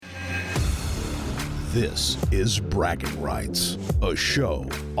This is Bragging Rights, a show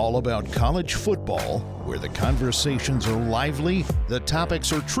all about college football where the conversations are lively, the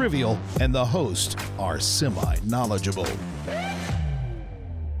topics are trivial, and the hosts are semi-knowledgeable.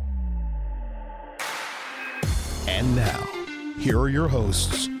 And now, here are your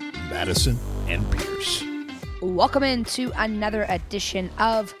hosts, Madison and Pierce. Welcome into another edition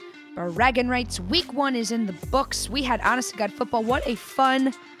of Bragging Rights. Week 1 is in the books. We had honest to God football. What a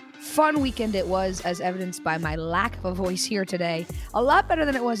fun weekend it was, as evidenced by my lack of a voice here today. A lot better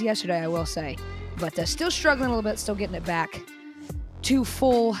than it was yesterday, I will say. But still struggling a little bit, still getting it back to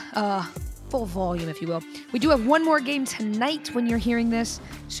full volume, if you will. We do have one more game tonight when you're hearing this.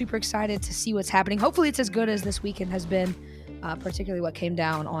 Super excited to see what's happening. Hopefully it's as good as this weekend has been, particularly what came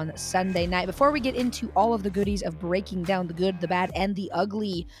down on Sunday night. Before we get into all of the goodies of breaking down the good, the bad, and the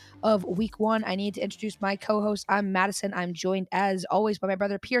ugly of Week 1, I need to introduce my co-host. I'm Madison. I'm joined, as always, by my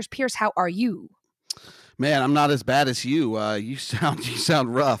brother, Pierce. Pierce, how are you? Man, I'm not as bad as you. You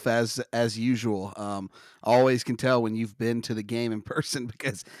sound rough as usual. Always can tell when you've been to the game in person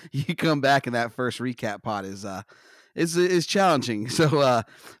because you come back and that first recap pod is challenging. So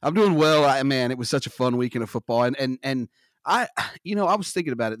I'm doing well. Man, it was such a fun weekend of football, and I was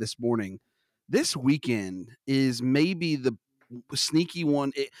thinking about it this morning. This weekend is maybe the sneaky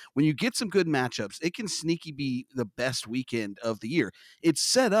one. When you get some good matchups, it can sneaky be the best weekend of the year. It's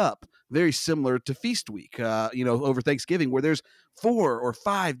set up very similar to Feast Week, over Thanksgiving, where there's 4 or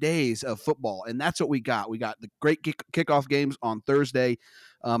 5 days of football, and that's what we got. We got the great kickoff games on Thursday,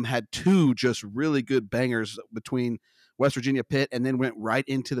 had 2 just really good bangers between West Virginia Pitt, and then went right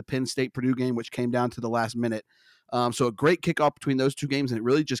into the Penn State Purdue game, which came down to the last minute. So a great kickoff between those 2 games, and it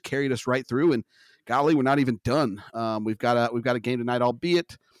really just carried us right through. And golly, we're not even done. We've got a game tonight,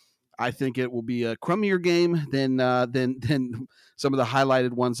 albeit I think it will be a crummier game than some of the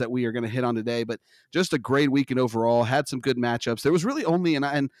highlighted ones that we are going to hit on today. But just a great weekend overall. Had some good matchups. There was really only,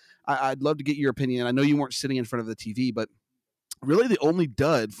 and I'd love to get your opinion. I know you weren't sitting in front of the TV, but really the only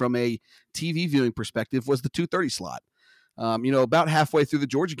dud from a TV viewing perspective was the 2:30 slot. About halfway through the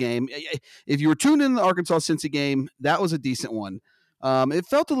Georgia game, if you were tuned in the Arkansas-Cincy game, that was a decent one. It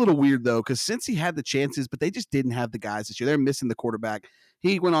felt a little weird, though, because Cincy had the chances, but they just didn't have the guys this year. They're missing the quarterback.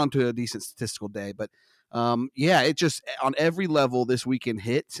 He went on to a decent statistical day. But, it just on every level this weekend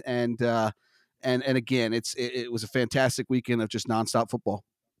hit. And again, it was a fantastic weekend of just nonstop football.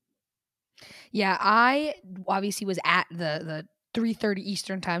 Yeah, I obviously was at the 3:30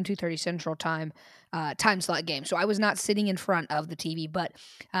 Eastern time, 2:30 Central time slot game. So I was not sitting in front of the TV. But,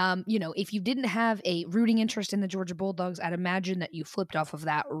 if you didn't have a rooting interest in the Georgia Bulldogs, I'd imagine that you flipped off of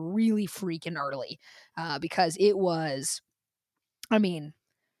that really freaking early because it was,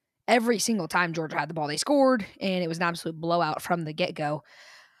 every single time Georgia had the ball, they scored, and it was an absolute blowout from the get-go.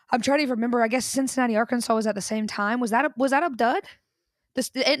 I'm trying to remember, I guess Cincinnati, Arkansas was at the same time. Was that a dud? The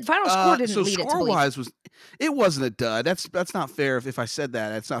final score didn't lead it to believe. Score-wise, it wasn't a dud. That's not fair. If I said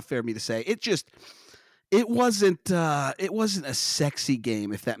that, it's not fair of me to say. It wasn't a sexy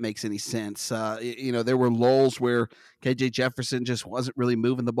game, if that makes any sense. There were lulls where KJ Jefferson just wasn't really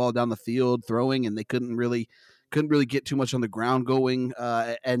moving the ball down the field, throwing, and they couldn't really get too much on the ground going.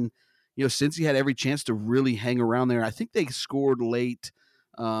 Since he had every chance to really hang around there, I think they scored late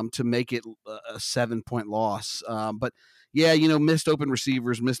to make it a 7-point loss. But yeah, missed open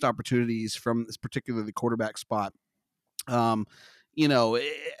receivers, missed opportunities from this particularly the quarterback spot. I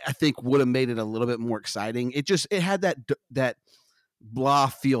think would have made it a little bit more exciting. It had that blah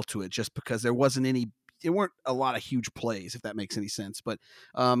feel to it, just because there weren't a lot of huge plays, if that makes any sense. But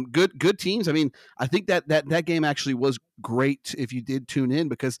good teams. I think that game actually was great if you did tune in,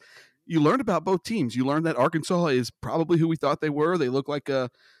 because you learned about both teams. You learned that Arkansas is probably who we thought they were. They look like a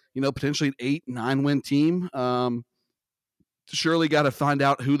potentially an 8-9 win team. Surely got to find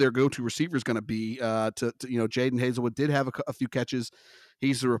out who their go-to receiver is going to be. Jaden Hazelwood did have a few catches.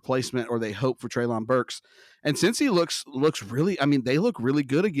 He's the replacement, or they hope, for Treylon Burks. And since he looks really, they look really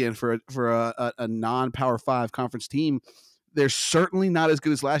good again for a non-Power 5 conference team. They're certainly not as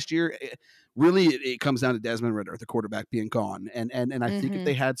good as last year. It comes down to Desmond Ridder, the quarterback, being gone. And I think if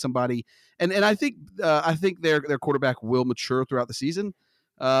they had somebody, and I think their quarterback will mature throughout the season.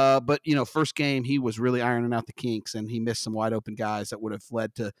 But first game he was really ironing out the kinks, and he missed some wide open guys that would have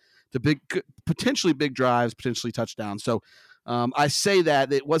led to potentially big drives, potentially touchdowns. So I say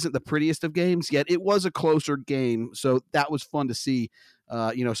that it wasn't the prettiest of games, yet it was a closer game. So that was fun to see,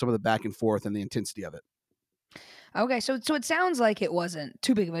 some of the back and forth and the intensity of it. Okay, so it sounds like it wasn't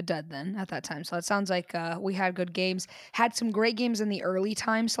too big of a dud then at that time. So it sounds like we had good games, had some great games in the early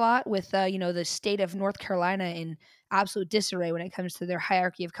time slot with the state of North Carolina in absolute disarray when it comes to their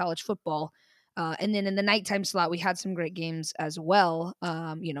hierarchy of college football. And then in the nighttime slot, we had some great games as well.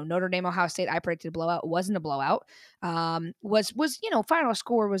 Notre Dame, Ohio State, I predicted a blowout. It wasn't a blowout. Final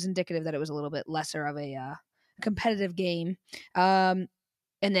score was indicative that it was a little bit lesser of a competitive game. And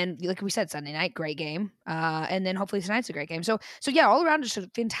then, like we said, Sunday night, great game. And then hopefully tonight's a great game. So yeah, all around just a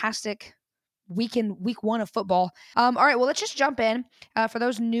fantastic week 1 of football. All right, well, let's just jump in. For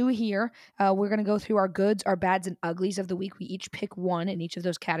those new here, we're going to go through our goods, our bads, and uglies of the week. We each pick one in each of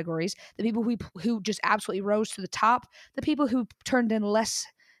those categories. The people who just absolutely rose to the top, the people who turned in less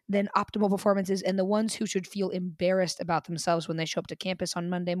than optimal performances, and the ones who should feel embarrassed about themselves when they show up to campus on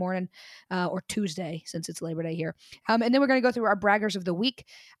Monday morning or Tuesday, since it's Labor Day here. And then we're going to go through our braggers of the week.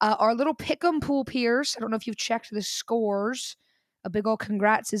 Our little pick'em pool, Piers. I don't know if you've checked the scores. A big old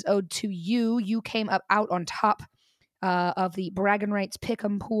congrats is owed to you. You came out on top of the bragging rights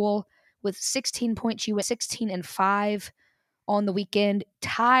pick'em pool with 16 points. You went 16-5 on the weekend,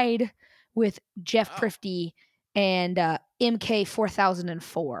 tied with Jeff Prifty and MK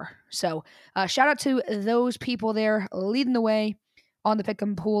 4004. So shout out to those people there leading the way on the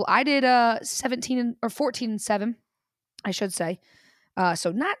pick'em pool. I did 14-7, I should say.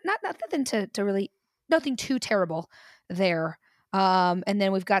 So not nothing to really, nothing too terrible there. And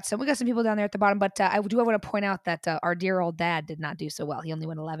then we got some people down there at the bottom, but I want to point out that our dear old dad did not do so well. He only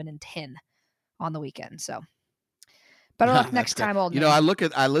went 11-10 on the weekend. So better luck next time, old man.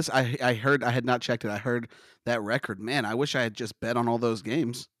 I heard, I had not checked it. I heard that record. Man, I wish I had just bet on all those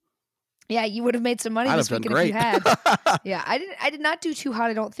games. Yeah, you would have made some money this weekend if you had. Yeah, I did not do too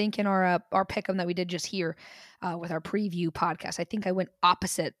hot, I don't think, in our pick'em that we did just here with our preview podcast. I think I went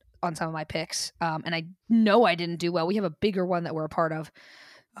opposite on some of my picks, and I know I didn't do well. We have a bigger one that we're a part of.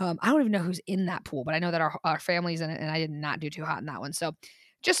 I don't even know who's in that pool, but I know that our family's in it, and I did not do too hot in that one. So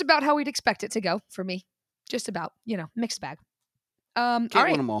just about how we'd expect it to go for me. Just about, mixed bag. Can't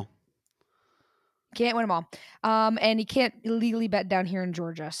win them all. Can't win them all. And you can't illegally bet down here in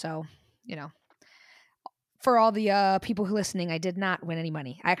Georgia. So, for all the people who are listening, I did not win any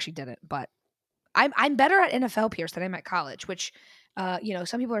money. I actually didn't, but I'm better at NFL, Pierce, than I'm at college, which,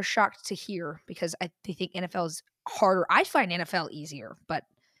 some people are shocked to hear because they think NFL is harder. I find NFL easier, but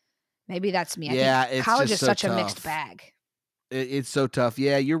maybe that's me. I think college is such a mixed bag. It's so tough.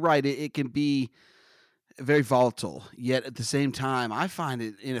 Yeah, you're right. It can be very volatile. Yet at the same time, I find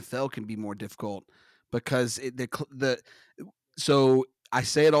NFL can be more difficult because so I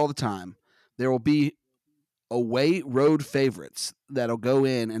say it all the time. There will be away road favorites that'll go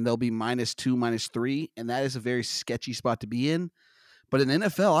in and they'll be -2, -3, and that is a very sketchy spot to be in. But in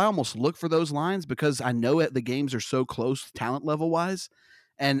NFL, I almost look for those lines because I know the games are so close talent level wise.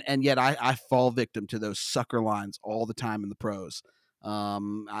 And yet I fall victim to those sucker lines all the time in the pros.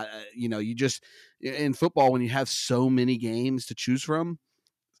 You just in football, when you have so many games to choose from,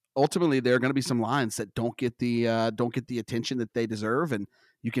 ultimately there are going to be some lines that don't get the attention that they deserve. And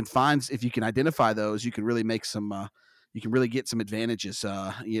you can find, if you can identify those, you can really make some you can really get some advantages,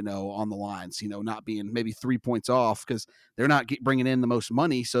 on the lines, not being maybe 3 points off because they're not bringing in the most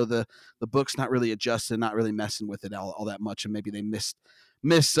money. So the book's not really adjusted, not really messing with it all that much. And maybe they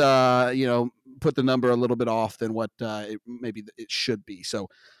put the number a little bit off than what maybe it should be. So,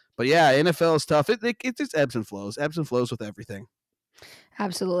 but yeah, NFL is tough. It just ebbs and flows with everything.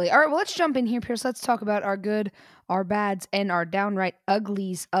 Absolutely. All right, well, let's jump in here, Pierce. Let's talk about our good, our bads, and our downright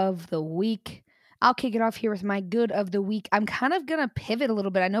uglies of the week. I'll kick it off here with my good of the week. I'm kind of going to pivot a little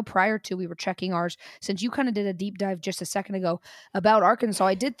bit. I know prior to we were checking ours, since you kind of did a deep dive just a second ago about Arkansas.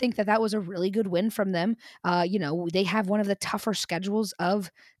 I did think that was a really good win from them. They have one of the tougher schedules of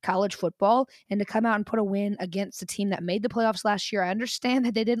college football, and to come out and put a win against a team that made the playoffs last year, I understand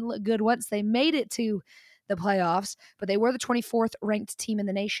that they didn't look good once they made it to the playoffs, but they were the 24th ranked team in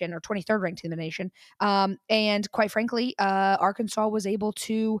the nation, or 23rd ranked team in the nation. And quite frankly, Arkansas was able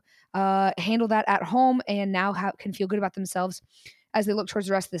to handle that at home and now can feel good about themselves as they look towards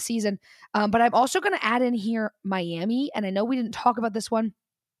the rest of the season. But I'm also going to add in here Miami, and I know we didn't talk about this one,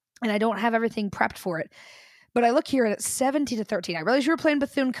 and I don't have everything prepped for it, but I look here at 17-13. I realize you were playing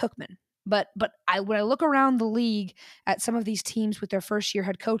Bethune-Cookman. But when I look around the league at some of these teams with their first year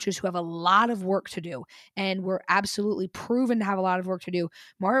head coaches who have a lot of work to do, and were absolutely proven to have a lot of work to do,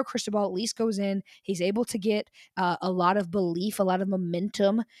 Mario Cristobal at least goes in. He's able to get a lot of belief, a lot of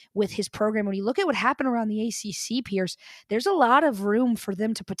momentum with his program. When you look at what happened around the ACC, Pierce, there's a lot of room for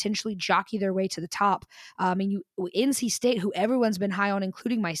them to potentially jockey their way to the top. NC State, who everyone's been high on,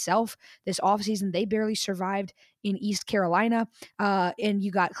 including myself, this offseason, they barely survived in East Carolina. And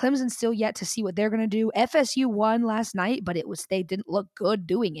you got Clemson still yet to see what they're going to do. FSU won last night, but they didn't look good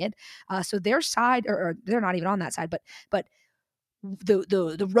doing it. So their side, or they're not even on that side, but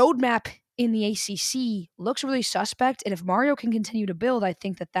the roadmap in the ACC looks really suspect. And if Mario can continue to build, I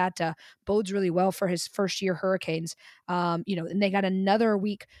think that bodes really well for his first year Hurricanes. And they got another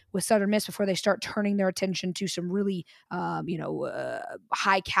week with Southern Miss before they start turning their attention to some really,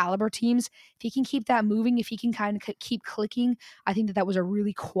 high caliber teams. If he can keep that moving, if he can kind of keep clicking, I think that was a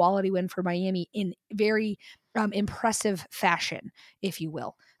really quality win for Miami in very impressive fashion, if you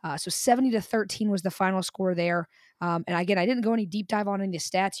will. So 70-13 was the final score there. And again, I didn't go any deep dive on any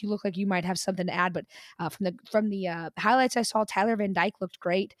stats. You look like you might have something to add, but from the highlights I saw, Tyler Van Dyke looked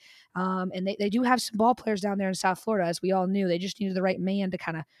great. And they do have some ball players down there in South Florida, as we all knew. They just needed the right man to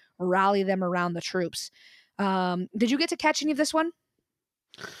kind of rally them around the troops. Did you get to catch any of this one?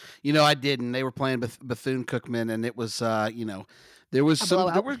 I didn't. They were playing Bethune-Cookman, and it was, there was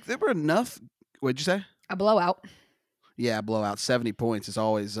there were enough. What'd you say? A blowout. Yeah, blowout. 70 points is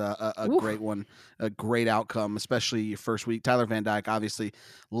always a great one, a great outcome, especially your first week. Tyler Van Dyke, obviously,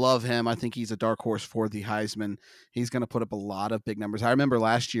 love him. I think he's a dark horse for the Heisman. He's going to put up a lot of big numbers. I remember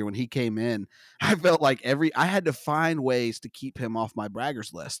last year when he came in, I felt like I had to find ways to keep him off my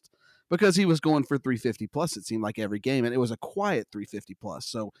braggers list because he was going for 350 plus, it seemed like every game, and it was a quiet 350 plus.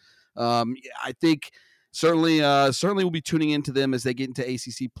 So I think certainly we'll be tuning into them as they get into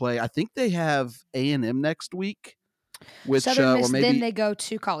ACC play. I think they have A&M next week. Which Southern Miss, or maybe then they go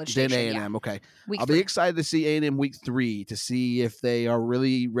to College Station. Then A&M, yeah. okay. Week I'll 3. be excited to see A&M week 3 to see if they are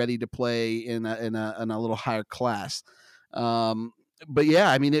really ready to play in a little higher class. But yeah,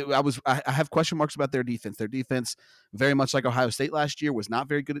 I mean, I have question marks about their defense. Their defense, very much like Ohio State last year, was not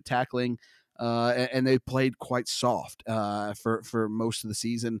very good at tackling, and they played quite soft for most of the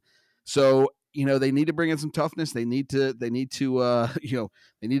season. So they need to bring in some toughness. They need to they need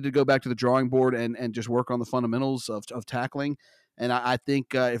to go back to the drawing board and just work on the fundamentals of tackling. And I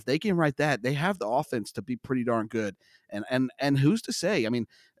think if they can write that, they have the offense to be pretty darn good. And who's to say? I mean,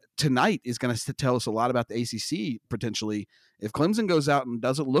 tonight is going to tell us a lot about the ACC potentially. If Clemson goes out and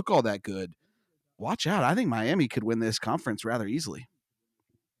doesn't look all that good, watch out. I think Miami could win this conference rather easily.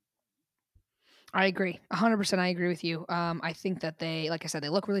 I agree. 100% I agree with you. I think that they, like I said, they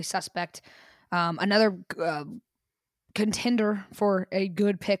look really suspect. Another contender for a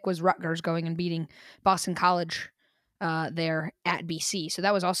good pick was Rutgers going and beating Boston College there at BC. So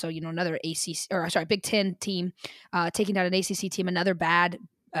that was also, another Big Ten team taking down an ACC team, another bad,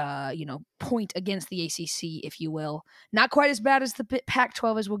 point against the ACC, if you will. Not quite as bad as the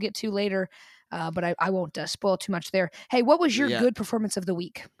Pac-12 as we'll get to later, but I won't spoil too much there. Hey, what was your good performance of the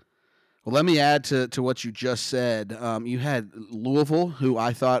week? Well, let me add to what you just said. You had Louisville, who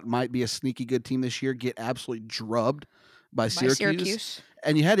I thought might be a sneaky good team this year, get absolutely drubbed by Syracuse.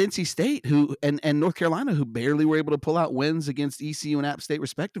 And you had NC State and North Carolina, who barely were able to pull out wins against ECU and App State,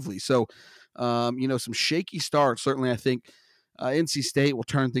 respectively. So, some shaky starts. Certainly, I think NC State will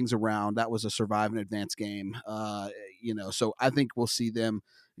turn things around. That was a survive and advance game. So I think we'll see them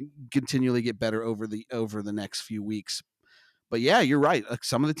continually get better over the next few weeks. But yeah, you're right. Like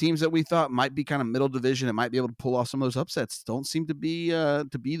some of the teams that we thought might be kind of middle division and might be able to pull off some of those upsets don't seem to be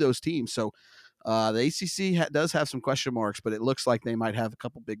those teams. So the ACC does have some question marks, but it looks like they might have a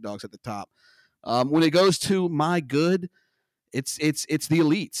couple big dogs at the top. When it goes to my good, it's the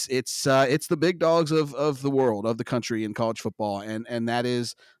elites. It's the big dogs of the world, of the country in college football, and that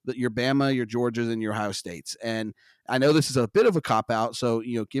is your Bama, your Georgias, and your Ohio States. And I know this is a bit of a cop out, so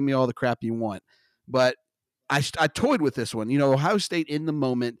give me all the crap you want, but I toyed with this one. Ohio State in the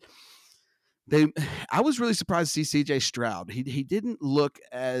moment. I was really surprised to see CJ Stroud. He didn't look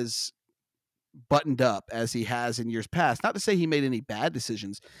as buttoned up as he has in years past. Not to say he made any bad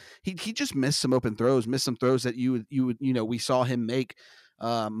decisions. He just missed some open throws, missed some throws that we saw him make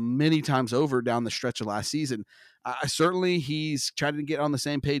many times over down the stretch of last season. Certainly he's trying to get on the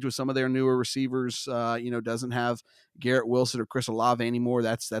same page with some of their newer receivers. Doesn't have Garrett Wilson or Chris Olave anymore.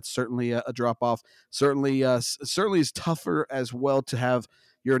 That's certainly a drop off. Certainly is tougher as well to have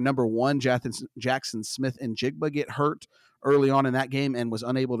your number one Jackson Smith and Jigba get hurt early on in that game and was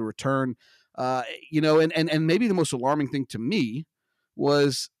unable to return. And maybe the most alarming thing to me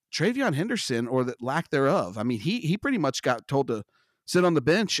was Travion Henderson, or the lack thereof. I mean, he pretty much got told to sit on the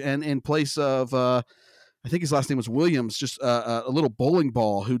bench and in place of I think his last name was Williams, just a little bowling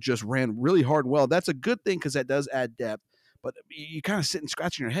ball who just ran really hard and well. That's a good thing because that does add depth. But you kind of sit and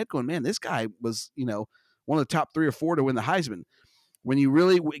scratching your head going, man, this guy was, one of the top 3 or 4 to win the Heisman. When you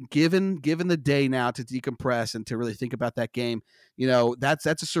really given the day now to decompress and to really think about that game, that's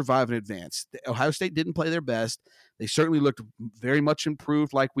a survive and advance. Ohio State didn't play their best. They certainly looked very much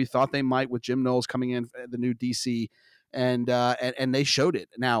improved, like we thought they might with Jim Knowles coming in, the new DC, and they showed it.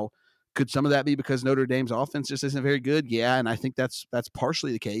 Now, Could some of that be because Notre Dame's offense just isn't very good? Yeah, and I think that's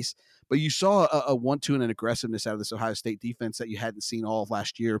partially the case. But you saw a 1-2 and an aggressiveness out of this Ohio State defense that you hadn't seen all of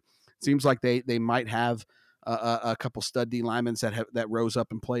last year. It seems like they might have a couple stud D linemen that rose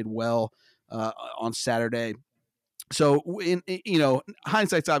up and played well on Saturday. So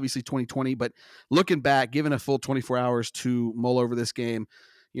hindsight's obviously 2020, but looking back, given a full 24 hours to mull over this game,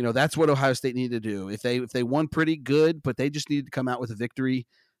 that's what Ohio State needed to do. If they won pretty good, but they just needed to come out with a victory.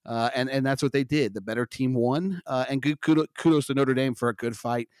 And that's what they did. The better team won, and good kudos to Notre Dame for a good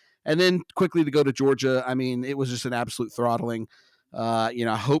fight. And then quickly to go to Georgia, I mean, it was just an absolute throttling.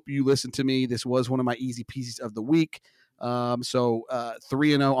 I hope you listened to me. This was one of my easy pieces of the week. So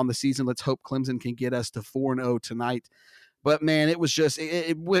 3-0 on the season. Let's hope Clemson can get us to 4-0 tonight. But man, it was just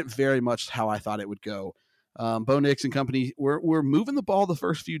it went very much how I thought it would go. Bo Nix and company were moving the ball the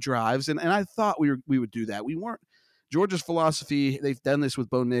first few drives, and I thought we would do that. We weren't. Georgia's philosophy, they've done this with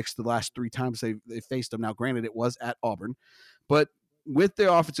Bo Nix the last 3 times they faced him. Now, granted, it was at Auburn, but with their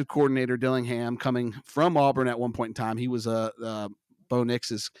offensive coordinator, Dillingham, coming from Auburn at one point in time, he was Bo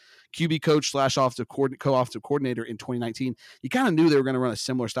Nix's QB coach / co-offensive coordinator in 2019. You kind of knew they were going to run a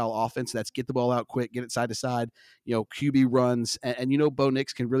similar style offense. That's get the ball out quick, get it side to side, QB runs. And Bo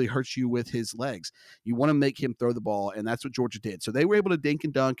Nix can really hurt you with his legs. You want to make him throw the ball, and that's what Georgia did. So they were able to dink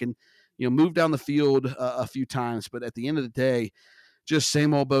and dunk and, move down the field a few times. But at the end of the day, just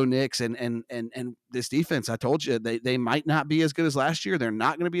same old Bo Nix and this defense. I told you they might not be as good as last year. They're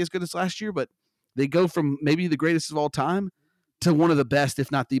not going to be as good as last year, but they go from maybe the greatest of all time to one of the best,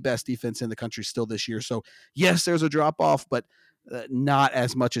 if not the best defense in the country still this year. So yes, there's a drop off, but not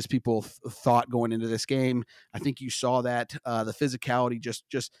as much as people thought going into this game. I think you saw that the physicality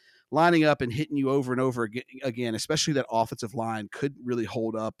just lining up and hitting you over and over again, especially that offensive line couldn't really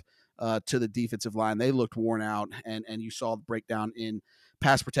hold up to the defensive line. They looked worn out, and you saw the breakdown in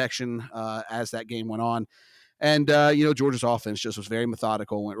pass protection as that game went on. And, Georgia's offense just was very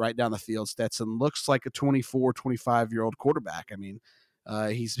methodical, went right down the field. Stetson looks like a 24, 25-year-old quarterback. I mean,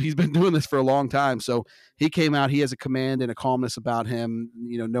 he's been doing this for a long time. So he came out, he has a command and a calmness about him,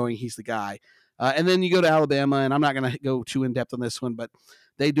 knowing he's the guy. And then you go to Alabama, and I'm not going to go too in-depth on this one, but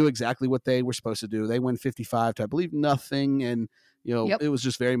they do exactly what they were supposed to do. They win 55 to, I believe, nothing, and It was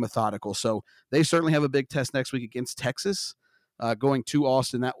just very methodical. So they certainly have a big test next week against Texas, going to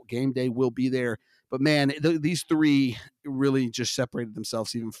Austin. That game day will be there. But, man, these 3 really just separated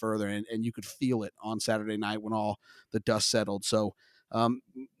themselves even further, and you could feel it on Saturday night when all the dust settled. So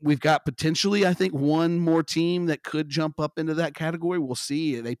we've got potentially, I think, one more team that could jump up into that category. We'll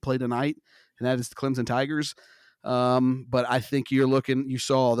see. They play tonight, and that is the Clemson Tigers. But I think you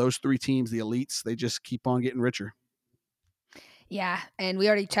saw those 3 teams, the elites, they just keep on getting richer. Yeah, and we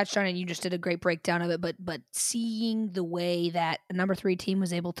already touched on it. You just did a great breakdown of it, but seeing the way that a number 3 team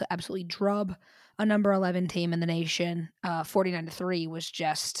was able to absolutely drub a number 11 team in the nation, 49-3, was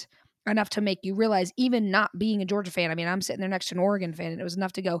just enough to make you realize, even not being a Georgia fan. I mean, I'm sitting there next to an Oregon fan, and it was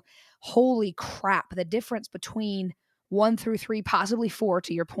enough to go, holy crap, the difference between 1 through 3, possibly 4,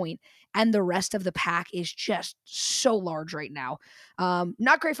 to your point, and the rest of the pack is just so large right now.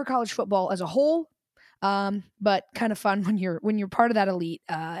 Not great for college football as a whole. But kind of fun when you're part of that elite.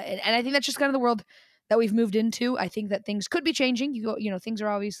 And I think that's just kind of the world that we've moved into. I think that things could be changing. Things are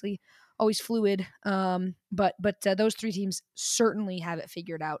obviously always fluid. But those 3 teams certainly have it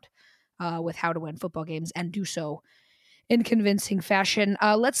figured out with how to win football games and do so in convincing fashion.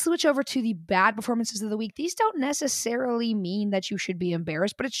 Let's switch over to the bad performances of the week. These don't necessarily mean that you should be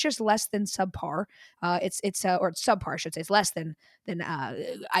embarrassed, but it's just less than subpar. It's subpar, I should say. It's less than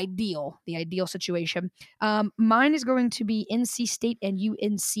ideal, the ideal situation. Mine is going to be NC State and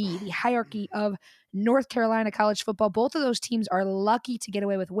UNC, the hierarchy of North Carolina college football. Both of those teams are lucky to get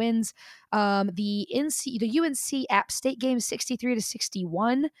away with wins. The UNC App State game,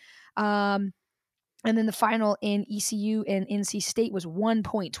 63-61. And then the final in ECU and NC State was 1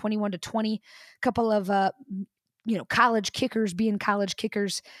 point, 21-20. A couple of, college kickers being college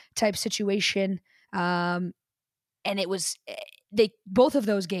kickers type situation. And it was both of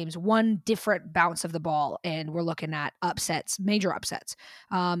those games, one different bounce of the ball, and we're looking at upsets, major upsets.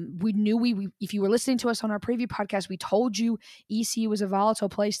 We knew if you were listening to us on our preview podcast, we told you ECU was a volatile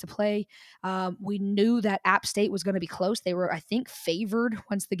place to play. We knew that App State was going to be close. They were, I think, favored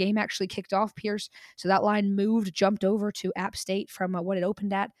once the game actually kicked off, Pierce. So that line jumped over to App State from what it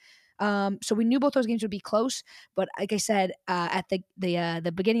opened at. So we knew both those games would be close. But like I said, at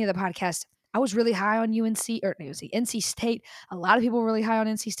the beginning of the podcast, I was really high on NC State. A lot of people were really high on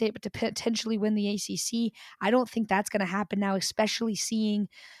NC State, but to potentially win the ACC, I don't think that's going to happen now, especially seeing,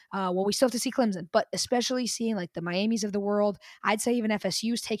 we still have to see Clemson, but especially seeing like the Miamis of the world. I'd say even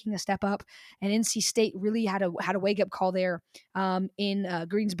FSU is taking a step up, and NC State really had a wake-up call there in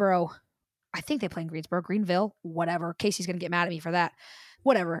Greensboro. I think they play in Greensboro, Greenville, whatever. Casey's going to get mad at me for that.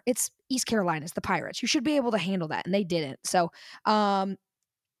 Whatever. It's East Carolina. It's the Pirates. You should be able to handle that, and they didn't. So,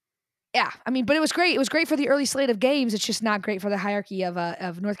 yeah, I mean, but it was great. It was great for the early slate of games. It's just not great for the hierarchy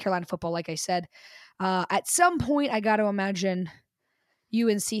of North Carolina football, like I said. At some point, I got to imagine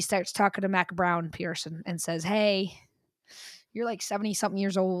UNC starts talking to Mac Brown Pearson and says, "Hey, you're like 70-something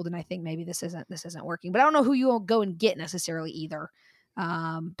years old, and I think maybe this isn't working." But I don't know who you will go and get necessarily either.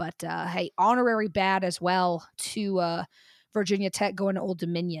 Hey, honorary bad as well to Virginia Tech going to Old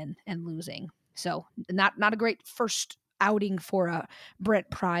Dominion and losing. So not a great first outing for Brent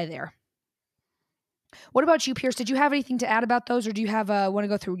Pry there. What about you, Pierce? Did you have anything to add about those, or do you have want to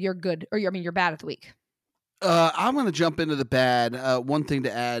go through your good or your bad of the week? I'm going to jump into the bad. One thing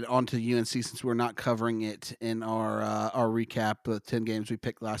to add onto UNC, since we're not covering it in our recap of 10 games we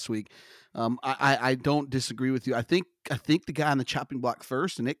picked last week. I don't disagree with you. I think the guy on the chopping block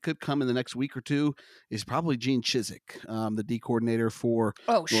first, and it could come in the next week or two, is probably Gene Chizik, the D coordinator for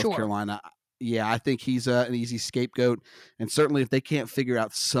North Carolina. Yeah, I think he's an easy scapegoat, and certainly if they can't figure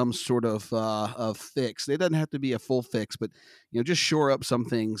out some sort of fix, it doesn't have to be a full fix, but just shore up some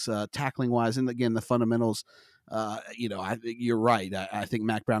things tackling wise, and again the fundamentals. I think you're right. I think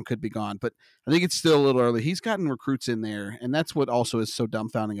Mac Brown could be gone, but I think it's still a little early. He's gotten recruits in there, and that's what also is so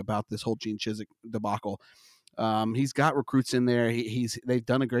dumbfounding about this whole Gene Chizik debacle. He's got recruits in there. They've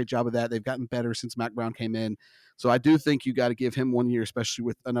done a great job of that. They've gotten better since Mac Brown came in. So I do think you got to give him 1 year, especially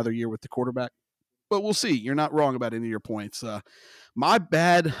with another year with the quarterback. But we'll see. You're not wrong about any of your points. My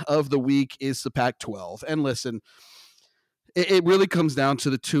bad of the week is the Pac-12. And listen, it really comes down to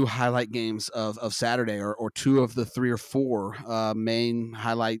the two highlight games of Saturday, or two of the three or four main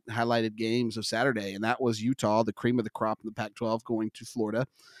highlighted games of Saturday. And that was Utah, the cream of the crop in the Pac-12, going to Florida.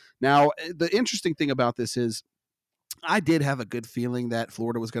 Now, the interesting thing about this is I did have a good feeling that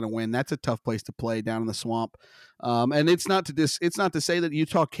Florida was going to win. That's a tough place to play down in the swamp. And it's not to say that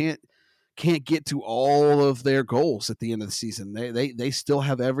Utah can't get to all of their goals at the end of the season. They still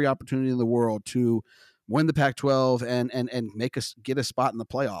have every opportunity in the world to win the Pac-12 and get a spot in the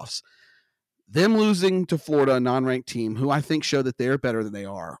playoffs. Them losing to Florida, a non-ranked team, who I think show that they're better than they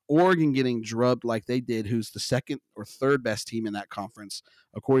are. Oregon getting drubbed like they did, who's the second or third best team in that conference,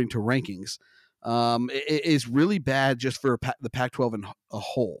 according to rankings, is really bad just for the Pac-12 in a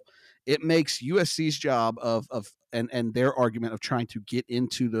whole. It makes USC's job and their argument of trying to get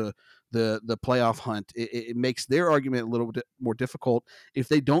into the playoff hunt. It makes their argument a little bit more difficult if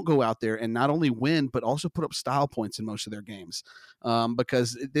they don't go out there and not only win, but also put up style points in most of their games.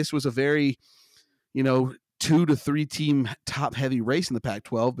 Because this was a very, 2 to 3 team top heavy race in the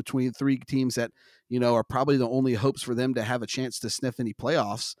Pac-12 between three teams that, are probably the only hopes for them to have a chance to sniff any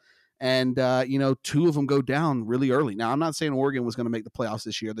playoffs. And, two of them go down really early. Now, I'm not saying Oregon was going to make the playoffs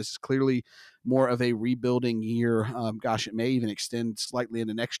this year. This is clearly more of a rebuilding year. It may even extend slightly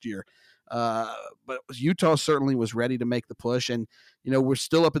into next year. But Utah certainly was ready to make the push. And, we're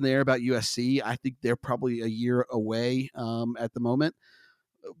still up in the air about USC. I think they're probably a year away at the moment.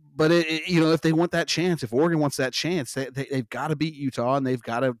 But, if they want that chance, if Oregon wants that chance, they've got to beat Utah, and they've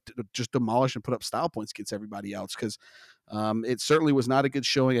got to just demolish and put up style points against everybody else, because it certainly was not a good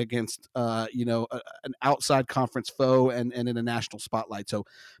showing against, an outside conference foe and in a national spotlight. So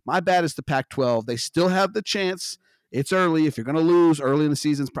my bad is the Pac-12. They still have the chance. It's early. If you're going to lose early in the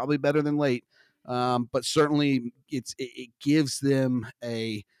season, it's probably better than late. But certainly it gives them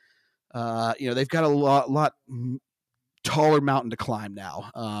they've got a lot taller mountain to climb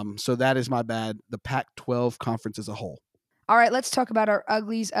now. So that is my bad. The Pac-12 conference as a whole. All right, let's talk about our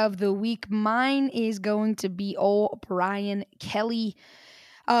uglies of the week. Mine is going to be old Brian Kelly.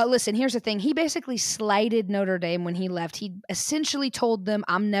 Listen, here's the thing. He basically slighted Notre Dame when he left. He essentially told them,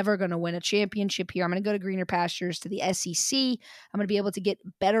 I'm never going to win a championship here. I'm going to go to greener pastures, to the SEC. I'm going to be able to get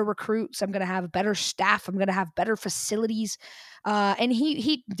better recruits. I'm going to have better staff. I'm going to have better facilities. And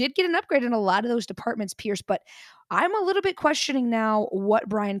he did get an upgrade in a lot of those departments, Pierce, but I'm a little bit questioning now what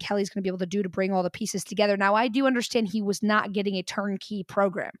Brian Kelly's going to be able to do to bring all the pieces together. Now, I do understand he was not getting a turnkey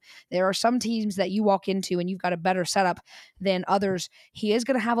program. There are some teams that you walk into and you've got a better setup than others. He is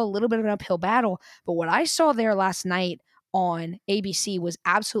going to have a little bit of an uphill battle. But what I saw there last night on ABC was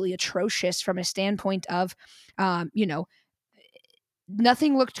absolutely atrocious from a standpoint of,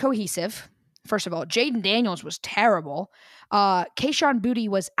 nothing looked cohesive. First of all, Jaden Daniels was terrible. Kayshon Boutte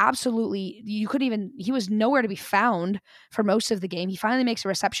was absolutely, he was nowhere to be found for most of the game. He finally makes a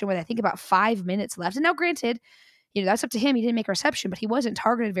reception with, I think, about 5 minutes left. And now, granted, that's up to him. He didn't make a reception, but he wasn't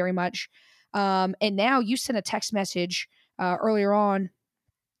targeted very much. And now you sent a text message earlier on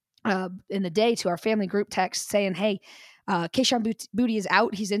in the day to our family group text saying, hey, Kayshon Boutte is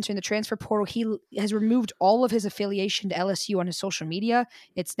out. He's entering the transfer portal. He has removed all of his affiliation to LSU on his social media.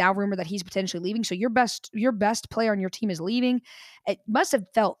 It's now rumored that he's potentially leaving. So your best player on your team is leaving. It must have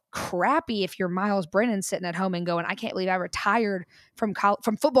felt crappy if you're Miles Brennan sitting at home and going, I can't believe I retired from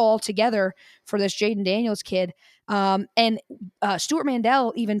football altogether for this Jaden Daniels kid. And Stuart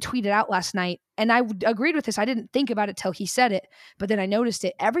Mandel even tweeted out last night, and I agreed with this. I didn't think about it till he said it, but then I noticed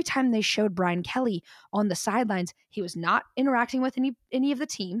it. Every time they showed Brian Kelly on the sidelines, he was not interacting with any of the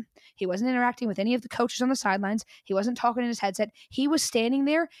team. He wasn't interacting with any of the coaches on the sidelines. He wasn't talking in his headset. He was standing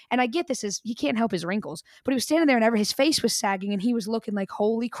there, and I get this is he can't help his wrinkles, but he was standing there, and his face was sagging, and he was looking like,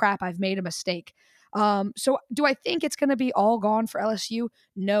 holy crap, I've made a mistake. So do I think it's going to be all gone for LSU?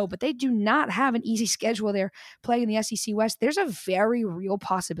 No, but they do not have an easy schedule. They're playing in the SEC West. There's a very real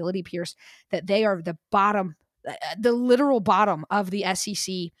possibility, Pierce, that they are the bottom, the literal bottom of the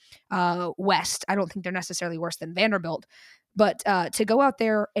SEC West. I don't think they're necessarily worse than Vanderbilt, but to go out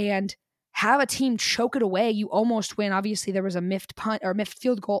there and have a team choke it away, you almost win. Obviously, there was a miffed punt or miffed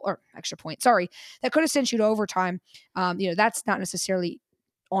field goal or extra point. Sorry, that could have sent you to overtime. That's not necessarily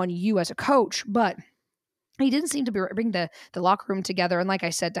on you as a coach, but he didn't seem to bring the locker room together. And like I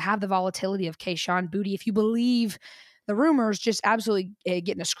said, to have the volatility of Kayshon Boutte, if you believe the rumors, just absolutely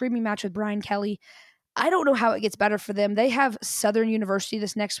getting a screaming match with Brian Kelly. I don't know how it gets better for them. They have Southern University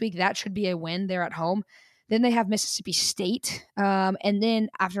this next week. That should be a win. They're at home. Then they have Mississippi State. And then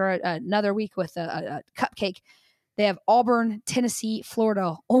after another week with a cupcake, they have Auburn, Tennessee,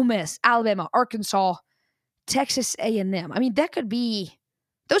 Florida, Ole Miss, Alabama, Arkansas, Texas A&M. I mean,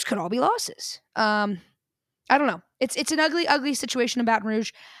 those could all be losses. I don't know. It's an ugly, ugly situation in Baton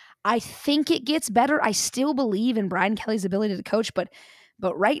Rouge. I think it gets better. I still believe in Brian Kelly's ability to coach, but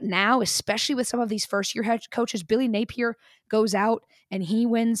right now, especially with some of these first-year head coaches, Billy Napier goes out and he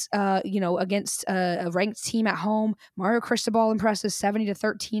wins, against a ranked team at home. Mario Cristobal impresses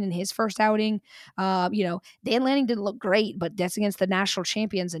 70-13 in his first outing. Dan Lanning didn't look great, but that's against the national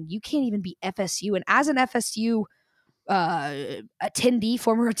champions, and you can't even beat FSU. And as an FSU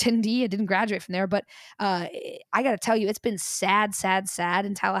former attendee, I didn't graduate from there, but I got to tell you, it's been sad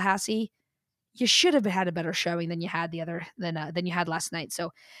in Tallahassee. You should have had a better showing than you had than you had last night.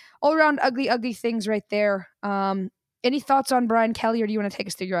 So all around ugly things right there. Any thoughts on Brian Kelly, or do you want to take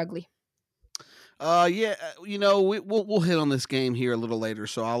us through your ugly? We'll hit on this game here a little later,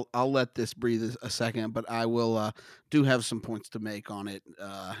 so I'll let this breathe a second, but I will do have some points to make on it.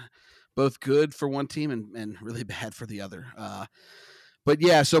 Both good for one team and really bad for the other. But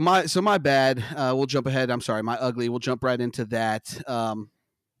yeah, so my bad. We'll jump ahead. I'm sorry, my ugly. We'll jump right into that.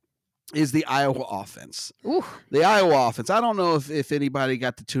 Is the Iowa offense. Ooh. The Iowa offense. I don't know if anybody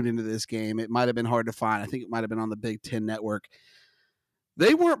got to tune into this game. It might have been hard to find. I think it might have been on the Big Ten Network.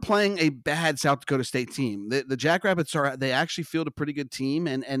 They weren't playing a bad South Dakota State team. The Jackrabbits they actually field a pretty good team,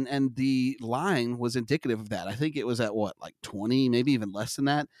 and the line was indicative of that. I think it was at like 20, maybe even less than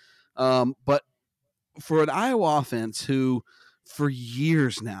that. But for an Iowa offense who for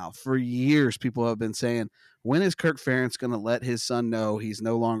years, people have been saying, when is Kirk Ferentz going to let his son know he's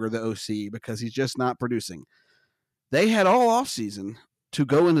no longer the OC because he's just not producing? They had all offseason to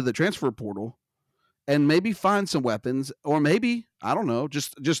go into the transfer portal and maybe find some weapons, or maybe, I don't know,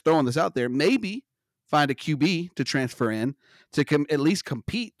 just throwing this out there, maybe find a QB to transfer in to at least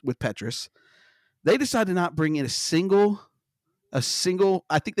compete with Petrus. They decided to not bring in a single, I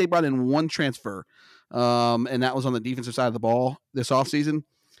think they brought in one transfer, and that was on the defensive side of the ball this offseason,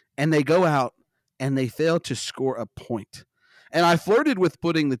 and they go out and they fail to score a point. And I flirted with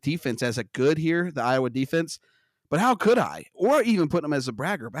putting the defense as a good here, the Iowa defense, but how could I? Or even put them as a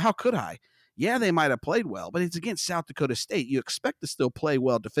bragger, but how could I? Yeah, they might have played well, but it's against South Dakota State. You expect to still play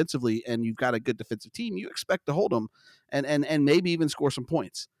well defensively, and you've got a good defensive team. You expect to hold them and maybe even score some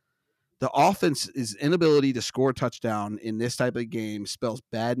points. The offense's inability to score a touchdown in this type of game spells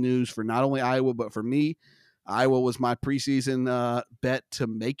bad news for not only Iowa, but for me. Iowa was my preseason bet to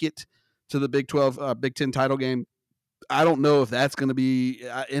make it to the Big 10 title game. I don't know if that's going to be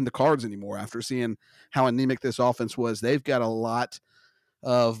in the cards anymore after seeing how anemic this offense was. They've got a lot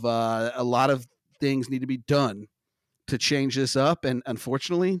of things need to be done to change this up. And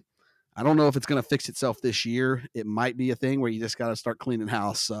unfortunately, I don't know if it's going to fix itself this year. It might be a thing where you just got to start cleaning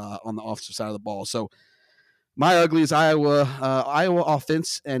house on the offensive side of the ball. So My ugly is Iowa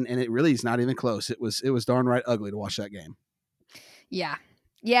offense, and it really is not even close. It was darn right ugly to watch that game. Yeah.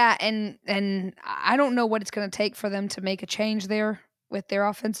 Yeah, and I don't know what it's going to take for them to make a change there with their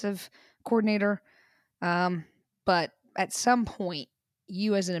offensive coordinator. But at some point,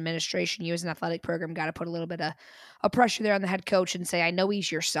 you as an administration, you as an athletic program, got to put a little bit of pressure there on the head coach and say, I know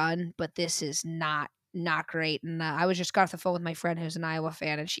he's your son, but this is not great. And I was just got off the phone with my friend who's an Iowa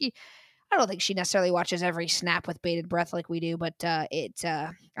fan, and I don't think she necessarily watches every snap with bated breath like we do, but I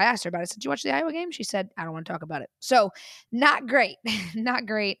asked her about it. I said, did you watch the Iowa game? She said, I don't want to talk about it. So not great, not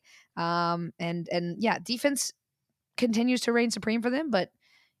great. And yeah, defense continues to reign supreme for them, but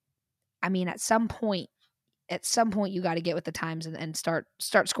I mean, at some point, you got to get with the times and start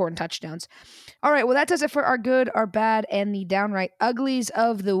scoring touchdowns. All right, well, that does it for our good, our bad, and the downright uglies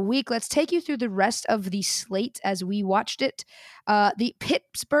of the week. Let's take you through the rest of the slate as we watched it. The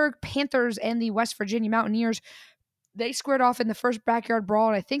Pittsburgh Panthers and the West Virginia Mountaineers, they squared off in the first backyard brawl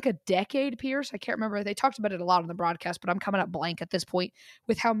in, I think, a decade, Pierce. I can't remember. They talked about it a lot on the broadcast, but I'm coming up blank at this point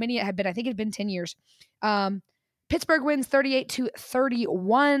with how many it had been. I think it had been 10 years. Pittsburgh wins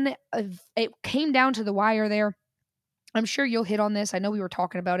 38-31. It came down to the wire there. I'm sure you'll hit on this. I know we were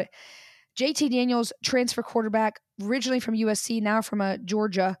talking about it. JT Daniels, transfer quarterback, originally from USC, now from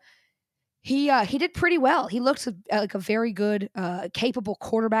Georgia. He did pretty well. He looked like a very good, capable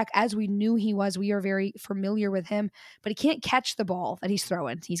quarterback, as we knew he was. We are very familiar with him, but he can't catch the ball that he's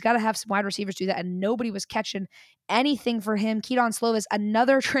throwing. He's got to have some wide receivers do that, and nobody was catching anything for him. Kedon Slovis,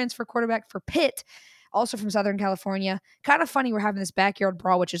 another transfer quarterback for Pitt, also from Southern California. Kind of funny we're having this backyard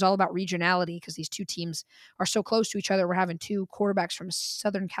brawl, which is all about regionality because these two teams are so close to each other. We're having two quarterbacks from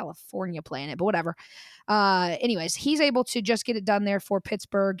Southern California playing it, but whatever. Anyways, he's able to just get it done there for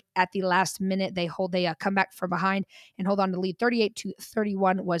Pittsburgh at the last minute. They come back from behind and hold on to lead.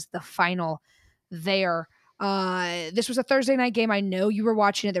 38-31 was the final there. This was a Thursday night game. I know you were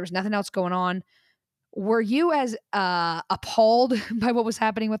watching it. There was nothing else going on. Were you as appalled by what was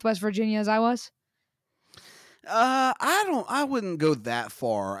happening with West Virginia as I was? I wouldn't go that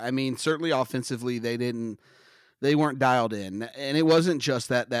far. I mean, certainly offensively, they weren't dialed in, and it wasn't just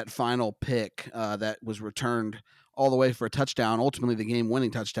that final pick that was returned all the way for a touchdown, ultimately the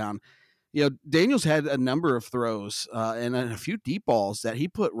game-winning touchdown. You know, Daniels had a number of throws and a few deep balls that he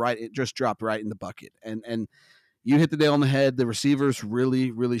put right. It just dropped right in the bucket, and you hit the nail on the head. The receivers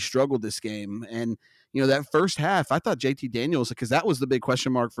really, really struggled this game, and that first half, I thought JT Daniels, because that was the big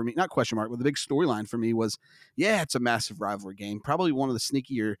question mark for me, not question mark, but the big storyline for me was, yeah, it's a massive rivalry game, probably one of the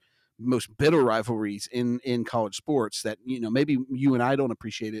sneakier, most bitter rivalries in college sports that maybe you and I don't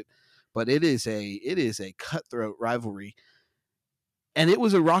appreciate it, but it is a cutthroat rivalry. And it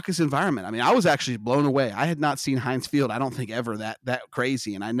was a raucous environment. I mean, I was actually blown away. I had not seen Heinz Field, I don't think, ever that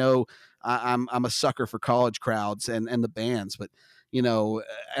crazy. And I know I'm a sucker for college crowds and the bands, but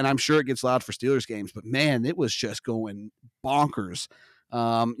and I'm sure it gets loud for Steelers games. But man, it was just going bonkers.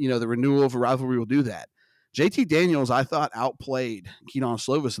 The renewal of a rivalry will do that. JT Daniels, I thought, outplayed Kedon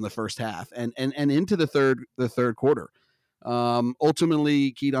Slovis in the first half and into the third quarter.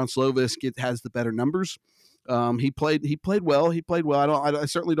 Ultimately, Kedon Slovis has the better numbers. He played well. I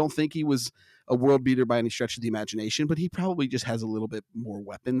certainly don't think he was a world beater by any stretch of the imagination, but he probably just has a little bit more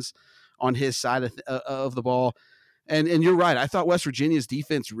weapons on his side of the ball. And you're right. I thought West Virginia's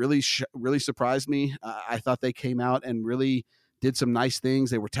defense really surprised me. I thought they came out and really did some nice things.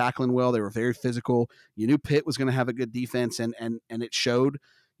 They were tackling well. They were very physical. You knew Pitt was going to have a good defense, and it showed.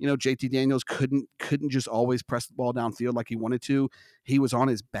 JT Daniels couldn't just always press the ball downfield like he wanted to. He was on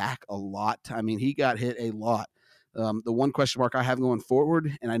his back a lot. I mean, he got hit a lot. The one question mark I have going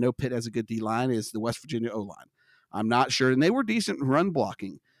forward, and I know Pitt has a good D-line, is the West Virginia O-line. I'm not sure, and they were decent run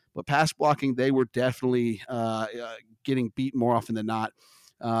blocking, but pass blocking, they were definitely getting beat more often than not,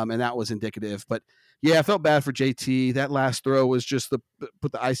 and that was indicative. But, yeah, I felt bad for JT. That last throw was just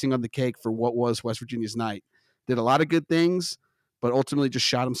put the icing on the cake for what was West Virginia's night. Did a lot of good things, but ultimately just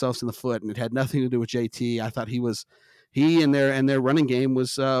shot himself in the foot, and it had nothing to do with JT. I thought he and their running game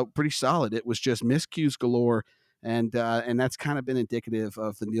was pretty solid. It was just miscues galore, and that's kind of been indicative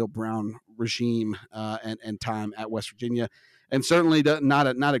of the Neil Brown regime and time at West Virginia, and certainly not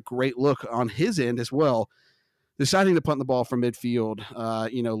a great look on his end as well, deciding to punt the ball from midfield,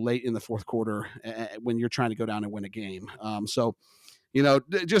 late in the fourth quarter when you're trying to go down and win a game.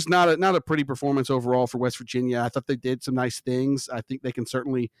 Just not a pretty performance overall for West Virginia. I thought they did some nice things. I think they can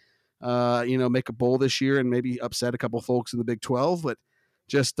certainly, make a bowl this year and maybe upset a couple folks in the Big 12, but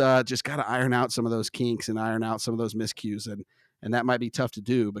just got to iron out some of those kinks and iron out some of those miscues. And that might be tough to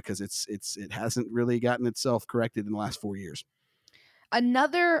do because it hasn't really gotten itself corrected in the last 4 years.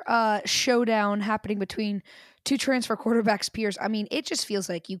 Another showdown happening between two transfer quarterbacks peers. I mean, it just feels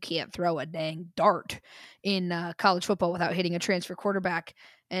like you can't throw a dang dart in college football without hitting a transfer quarterback.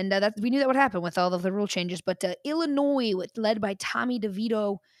 And that we knew that would happen with all of the rule changes. But Illinois, led by Tommy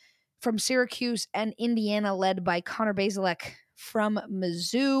DeVito from Syracuse, and Indiana, led by Connor Bazelak from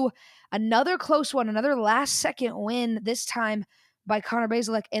Mizzou. Another close one, another last-second win, this time by Connor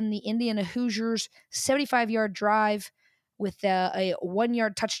Bazelak and the Indiana Hoosiers. 75-yard drive with a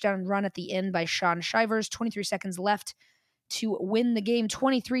 1-yard touchdown run at the end by Sean Shivers. 23 seconds left to win the game,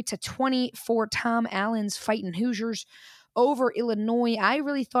 23-20 for Tom Allen's Fighting Hoosiers over Illinois. I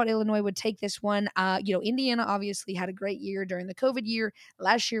really thought Illinois would take this one. Indiana obviously had a great year during the COVID year.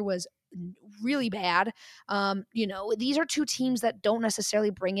 Last year was really bad. These are two teams that don't necessarily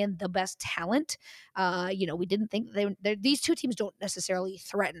bring in the best talent. We didn't think these two teams don't necessarily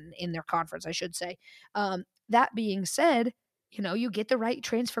threaten in their conference, I should say. That being said, you get the right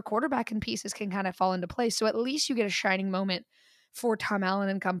transfer quarterback and pieces can kind of fall into place. So at least you get a shining moment for Tom Allen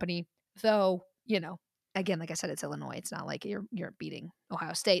and company, though, again, like I said, it's Illinois. It's not like you're beating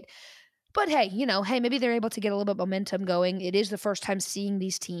Ohio State. But hey, maybe they're able to get a little bit of momentum going. It is the first time seeing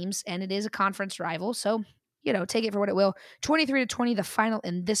these teams, and it is a conference rival. So, take it for what it will. 23-20, the final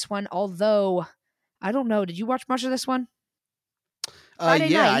in this one. Although, I don't know. Did you watch much of this one? Friday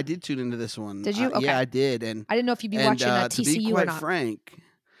night? I did tune into this one. Did you? Okay. Yeah, I did. And I didn't know if you'd be watching TCU to be quite or not. frank,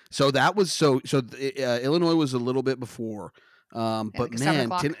 so that was Illinois was a little bit before. But man,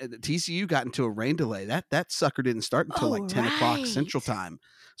 TCU got into a rain delay. That sucker didn't start until 10 o'clock Central Time.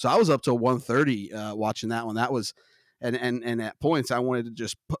 So I was up till 1:30 watching that one. That was, and at points I wanted to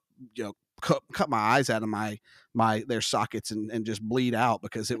just cut my eyes out of their sockets and just bleed out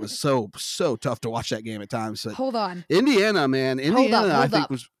because it was so tough to watch that game at times. So hold on, Indiana, man, I think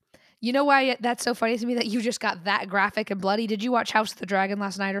was. You know why that's so funny to me that you just got that graphic and bloody? Did you watch House of the Dragon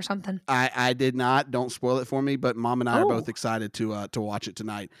last night or something? I did not. Don't spoil it for me. But Mom and I are both excited to watch it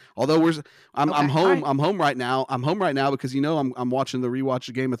tonight. Although I'm home. Right. I'm home right now. I'm home right now because I'm watching the rewatch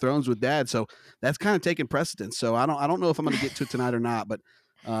of Game of Thrones with Dad. So that's kind of taking precedence. So I don't know if I'm going to get to it tonight or not. But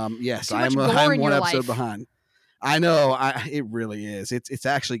yes, I'm one episode behind. I know. It really is. It's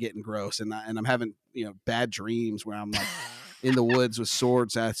actually getting gross, and I'm having bad dreams where I'm like. In the woods with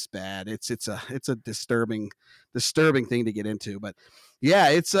swords. That's bad. It's a disturbing thing to get into. But yeah,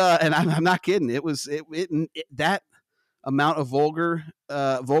 it's and I'm not kidding. It was that amount of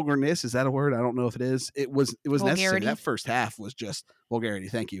vulgarness. Is that a word? I don't know if it is. It was necessary. That first half was just vulgarity.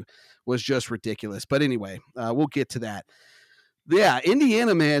 Thank you. Was just ridiculous. But anyway, we'll get to that. Yeah,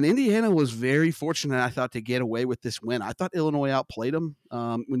 Indiana, man. Indiana was very fortunate, I thought, to get away with this win. I thought Illinois outplayed them.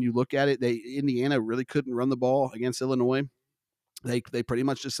 When you look at it, Indiana really couldn't run the ball against Illinois. They pretty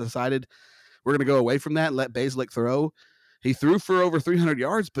much just decided we're going to go away from that and let Bazelak throw. He threw for over 300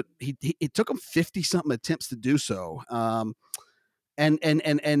 yards, but it took him 50-something attempts to do so. And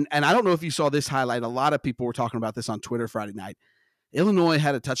I don't know if you saw this highlight. A lot of people were talking about this on Twitter Friday night. Illinois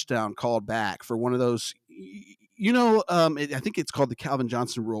had a touchdown called back for one of those, I think it's called the Calvin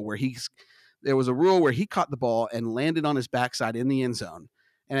Johnson rule, where there was a rule where he caught the ball and landed on his backside in the end zone.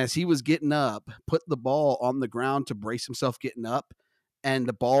 And as he was getting up, put the ball on the ground to brace himself getting up, and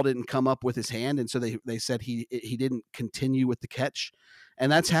the ball didn't come up with his hand. And so they said he didn't continue with the catch. And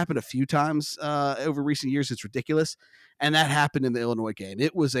that's happened a few times over recent years. It's ridiculous. And that happened in the Illinois game.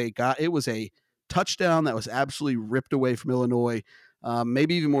 It was a touchdown that was absolutely ripped away from Illinois,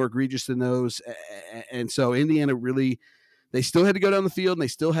 maybe even more egregious than those. And so Indiana really, they still had to go down the field and they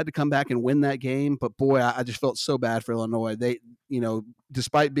still had to come back and win that game. But boy, I just felt so bad for Illinois. They,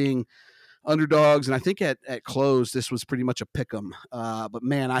 despite being underdogs, and I think at close, this was pretty much a pick 'em. But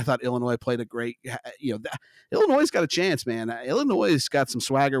man, I thought Illinois played a great, Illinois got a chance, man. Illinois has got some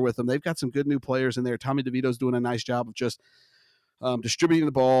swagger with them. They've got some good new players in there. Tommy DeVito's doing a nice job of just distributing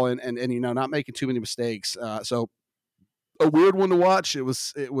the ball and not making too many mistakes. So a weird one to watch. It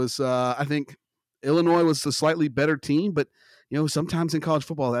was I think Illinois was the slightly better team, but sometimes in college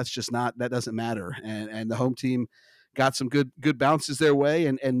football, that doesn't matter. And the home team got some good bounces their way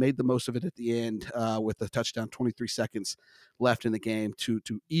and made the most of it at the end with the touchdown, 23 seconds left in the game to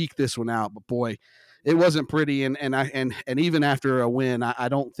eke this one out. But boy, it wasn't pretty. And even after a win, I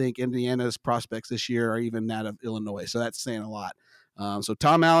don't think Indiana's prospects this year are even that of Illinois. So that's saying a lot. So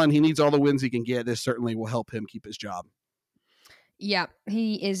Tom Allen, he needs all the wins he can get. This certainly will help him keep his job. Yeah,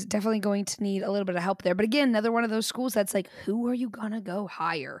 he is definitely going to need a little bit of help there. But again, another one of those schools that's like, who are you going to go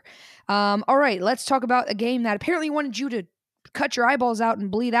hire? All right, let's talk about a game that apparently wanted you to cut your eyeballs out and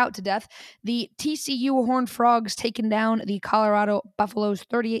bleed out to death. The TCU Horned Frogs taking down the Colorado Buffaloes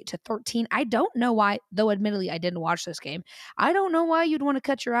 38-13. I don't know why, though admittedly I didn't watch this game. I don't know why you'd want to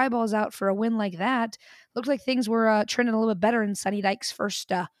cut your eyeballs out for a win like that. Looked like things were trending a little bit better in Sonny Dykes'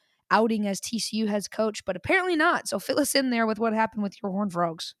 first outing as TCU head coach, but apparently not. So fill us in there with what happened with your Horned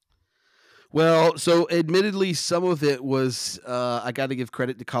Frogs. Well, so admittedly, some of it was, I got to give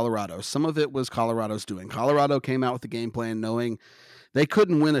credit to Colorado. Some of it was Colorado's doing. Colorado came out with the game plan knowing they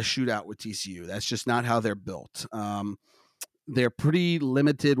couldn't win a shootout with TCU. That's just not how they're built. They're pretty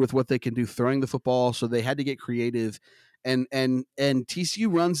limited with what they can do throwing the football, so they had to get creative. And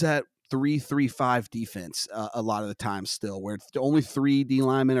TCU runs that 3-3-5 defense a lot of the time still, where only 3 D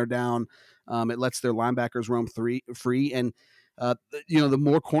linemen are down. It lets their linebackers roam free. And the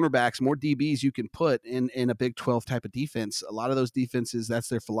more cornerbacks, more DBs you can put in a Big 12 type of defense, a lot of those defenses, that's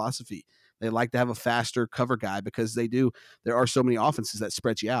their philosophy. They like to have a faster cover guy because there are so many offenses that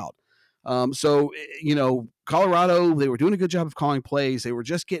spread you out. Colorado, they were doing a good job of calling plays. They were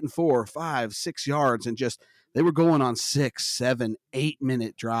just getting 4, 5, 6 yards and they were going on 6, 7,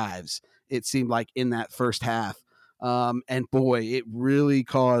 8-minute drives, it seemed like, in that first half. And boy, it really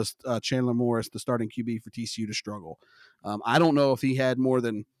caused Chandler Morris, the starting QB for TCU, to struggle. I don't know if he had more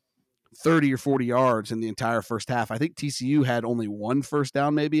than 30 or 40 yards in the entire first half. I think TCU had only 1 first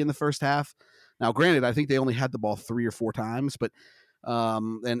down maybe in the first half. Now, granted, I think they only had the ball 3 or 4 times, but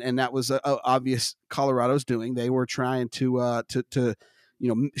and that was obvious Colorado's doing. They were trying to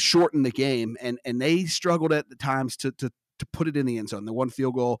shorten the game, and they struggled at the times to put it in the end zone. The one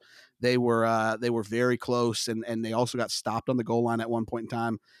field goal, they were very close, and they also got stopped on the goal line at one point in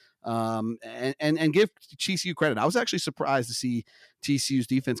time. And give TCU credit. I was actually surprised to see TCU's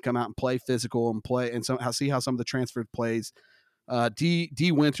defense come out and play physical and see how some of the transferred plays.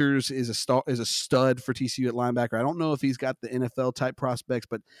 D Winters is a stud for TCU at linebacker. I don't know if he's got the NFL type prospects,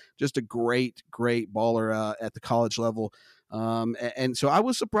 but just a great baller at the college level. And so I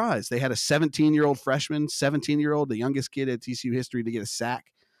was surprised. They had a 17-year-old freshman, the youngest kid at TCU history to get a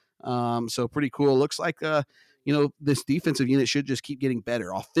sack. So pretty cool. Looks like this defensive unit should just keep getting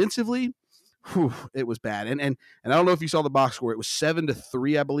better. Offensively, it was bad. And I don't know if you saw the box score. It was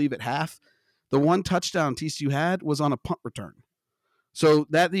 7-3, I believe, at half. The one touchdown TCU had was on a punt return. So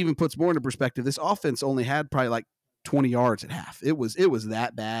that even puts more into perspective. This offense only had probably like 20 yards at half. It was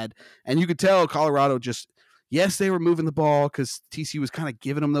that bad. And you could tell Colorado yes, they were moving the ball because TCU was kind of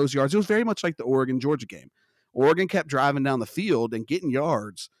giving them those yards. It was very much like the Oregon-Georgia game. Oregon kept driving down the field and getting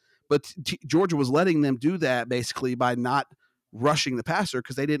yards, but Georgia was letting them do that basically by not rushing the passer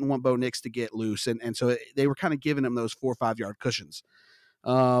because they didn't want Bo Nix to get loose. And so they were kind of giving them those 4 or 5 yard cushions.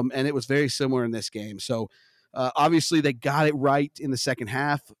 And it was very similar in this game. So obviously they got it right in the second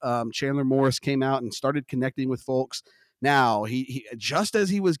half. Chandler Morris came out and started connecting with folks. Now he just as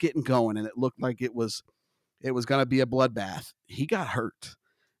he was getting going and it looked like it was going to be a bloodbath, he got hurt.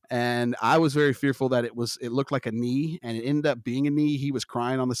 And I was very fearful that it looked like a knee, and it ended up being a knee. He was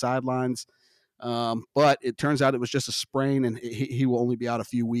crying on the sidelines. But it turns out it was just a sprain, and he will only be out a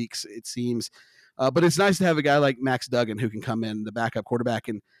few weeks, it seems. But it's nice to have a guy like Max Duggan who can come in, the backup quarterback.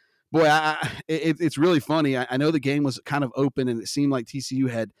 And boy, it's really funny. I know the game was kind of open, and it seemed like TCU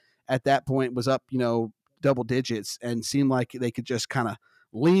had at that point was up, double digits, and seemed like they could just kind of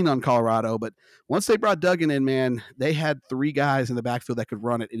lean on Colorado. But once they brought Duggan in, man, they had 3 guys in the backfield that could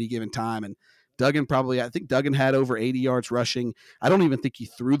run at any given time. And I think Duggan had over 80 yards rushing. I don't even think he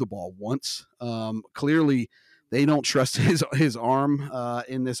threw the ball once. Clearly, they don't trust his arm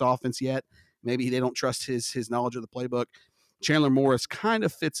in this offense yet. Maybe they don't trust his knowledge of the playbook. Chandler Morris kind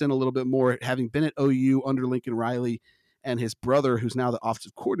of fits in a little bit more, having been at OU under Lincoln Riley, and his brother, who's now the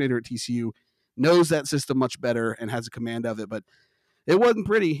offensive coordinator at TCU, knows that system much better and has a command of it. But it wasn't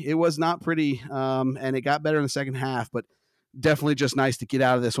pretty. It was not pretty, and it got better in the second half. But definitely just nice to get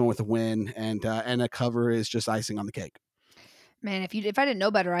out of this one with a win, and a cover is just icing on the cake. Man, if I didn't know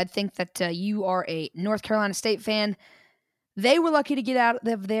better, I'd think that you are a North Carolina State fan. They were lucky to get out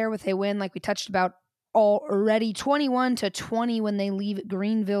of there with a win, like we touched about already, 21-20 when they leave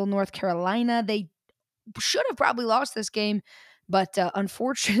Greenville, North Carolina. They should have probably lost this game, but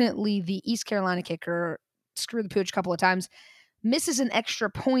unfortunately, the East Carolina kicker screwed the pooch a couple of times. Misses an extra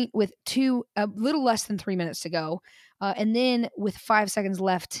point with a little less than 3 minutes to go. And then with 5 seconds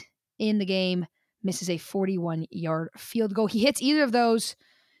left in the game, misses a 41-yard field goal. He hits either of those,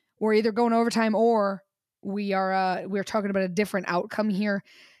 we're either going overtime or we're talking about a different outcome here.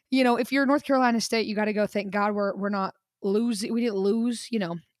 If you're North Carolina State, you got to go, thank God we're not losing. We didn't lose.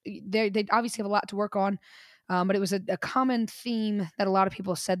 They obviously have a lot to work on. But it was a common theme that a lot of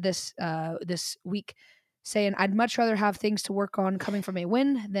people said this week. saying, I'd much rather have things to work on coming from a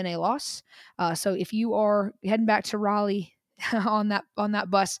win than a loss. So if you are heading back to Raleigh on that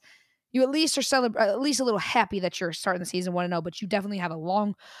bus, you at least are at least a little happy that you're starting the season 1-0, but you definitely have a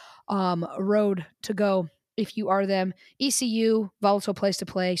long road to go if you are them. ECU, volatile place to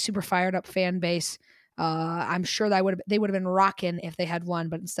play, super fired up fan base. I'm sure they would have been rocking if they had won,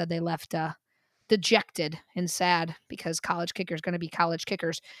 but instead they left dejected and sad because college kickers going to be college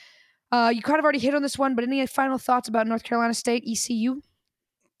kickers. You kind of already hit on this one, but any final thoughts about North Carolina State, ECU?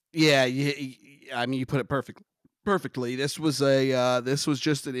 Yeah, I mean, you put it perfectly. This was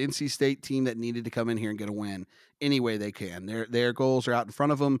just an NC State team that needed to come in here and get a win any way they can. Their goals are out in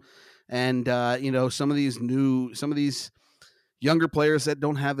front of them, and some of these younger players that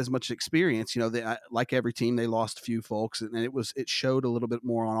don't have as much experience, they, like every team, they lost a few folks, and it showed a little bit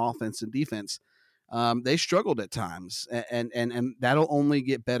more on offense and defense. They struggled at times, and that'll only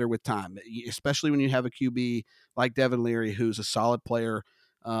get better with time, especially when you have a QB like Devin Leary, who's a solid player,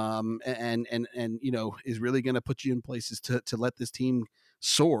 and is really going to put you in places to let this team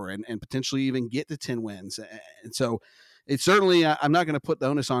soar and potentially even get to 10 wins. And so it's certainly, I'm not going to put the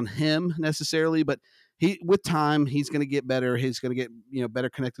onus on him necessarily, but with time, he's going to get better. He's going to get, better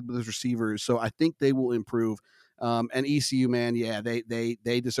connected with his receivers. So I think they will improve. And ECU, man, yeah,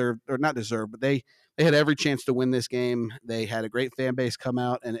 they deserve, or not deserve, but they had every chance to win this game. They had a great fan base come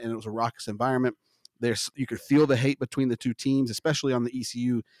out, and it was a raucous environment. You could feel the hate between the two teams, especially on the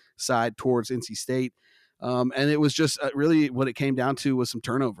ECU side towards NC State. And it was just really what it came down to was some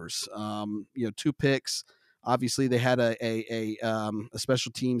turnovers. 2 picks. Obviously, they had a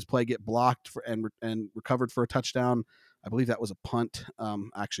special teams play get blocked and recovered for a touchdown. I believe that was a punt.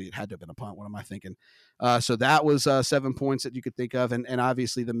 Actually, it had to have been a punt. What am I thinking? So that was 7 points that you could think of, and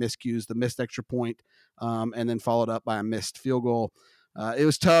obviously the miscues, the missed extra point, and then followed up by a missed field goal. It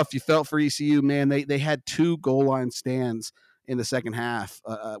was tough. You felt for ECU, man. They had 2 goal line stands in the second half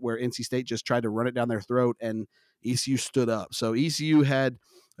where NC State just tried to run it down their throat, and ECU stood up. So ECU had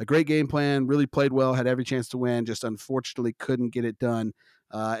a great game plan, really played well, had every chance to win, just unfortunately couldn't get it done.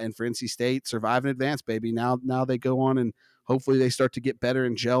 And for NC State, survive and advance, baby. Now they go on, and hopefully they start to get better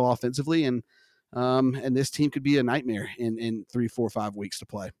and gel offensively, and this team could be a nightmare in 3, 4, 5 weeks to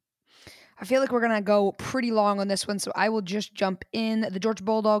play. I feel like we're going to go pretty long on this one, so I will just jump in. The Georgia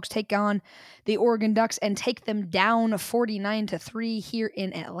Bulldogs take on the Oregon Ducks and take them down 49-3 here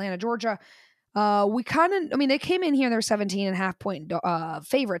in Atlanta, Georgia. They came in here, they're 17.5 point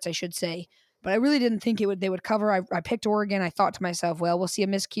favorites, I should say, but I really didn't think they would cover. I picked Oregon. I thought to myself, well, we'll see a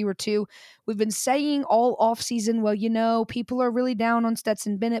miscue or two. We've been saying all offseason, well, people are really down on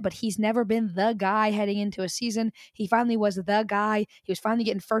Stetson Bennett, but he's never been the guy heading into a season. He finally was the guy. He was finally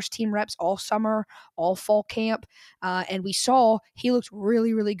getting first team reps all summer, all fall camp, and we saw he looked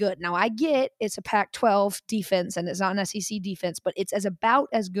really, really good. Now, I get it's a Pac-12 defense and it's not an SEC defense, but it's about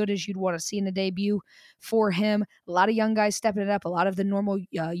as good as you'd want to see in a debut for him. A lot of young guys stepping it up, a lot of the normal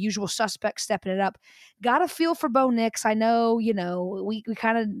usual suspects stepping it up. Got a feel for Bo Nix. I know, we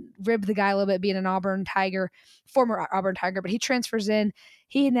kind of ribbed the guy a little bit being an Auburn Tiger, former Auburn Tiger, but he transfers in.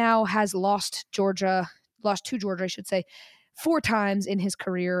 He now has lost to Georgia, I should say, 4 times in his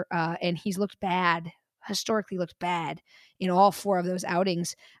career, and he's looked bad, historically looked bad in all 4 of those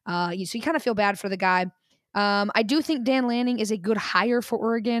outings. So you kind of feel bad for the guy. I do think Dan Lanning is a good hire for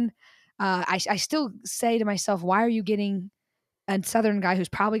Oregon. I still say to myself, why are you getting a Southern guy who's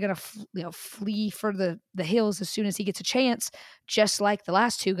probably going to flee for the hills as soon as he gets a chance, just like the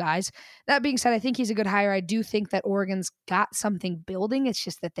last 2 guys. That being said, I think he's a good hire. I do think that Oregon's got something building. It's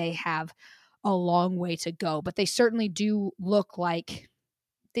just that they have a long way to go, but they certainly do look like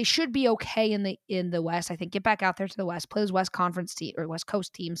they should be okay in the West. I think get back out there to the West, play those West Conference or West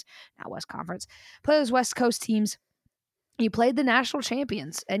Coast teams, not West Conference, play those West Coast teams. You played the national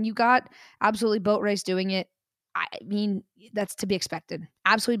champions, and you got absolutely boat race doing it. I mean, that's to be expected.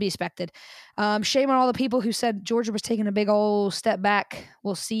 Absolutely be expected. Shame on all the people who said Georgia was taking a big old step back.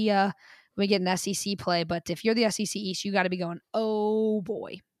 We'll see when we get an SEC play. But if you're the SEC East, you got to be going, oh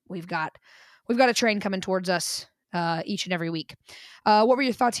boy, we've got a train coming towards us each and every week. What were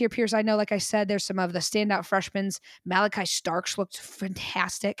your thoughts here, Pierce? I know, like I said, there's some of the standout freshmen. Malachi Starks looked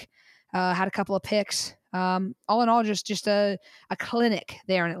fantastic. Had a couple of picks. All in all, just a clinic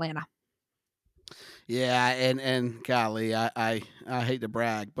there in Atlanta. Yeah, and golly, I hate to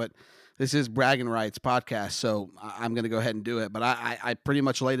brag, but this is Bragging Rights podcast, so I'm going to go ahead and do it. But I pretty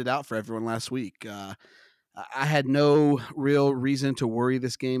much laid it out for everyone last week. I had no real reason to worry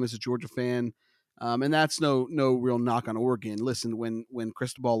this game as a Georgia fan, and that's no real knock on Oregon. Listen, when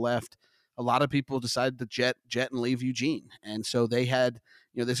Cristobal left, a lot of people decided to jet and leave Eugene. And so they had,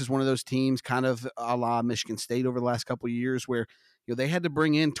 this is one of those teams kind of a la Michigan State over the last couple of years where, they had to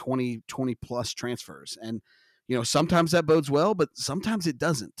bring in 20 plus transfers. And, sometimes that bodes well, but sometimes it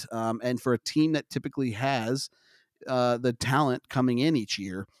doesn't. And for a team that typically has the talent coming in each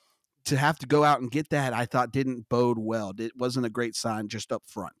year, to have to go out and get that, I thought didn't bode well. It wasn't a great sign just up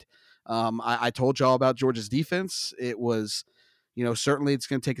front. I told y'all about Georgia's defense. It was, certainly it's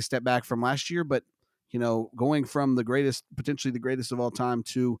going to take a step back from last year, but, going from potentially the greatest of all time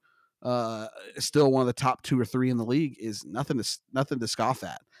to still one of the top 2 or 3 in the league is nothing to scoff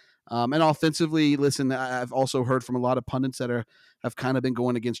at. And offensively, listen, I've also heard from a lot of pundits that have kind of been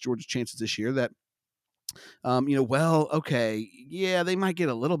going against Georgia's chances this year that, okay, yeah, they might get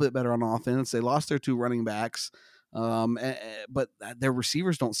a little bit better on offense. They lost their 2 running backs, but their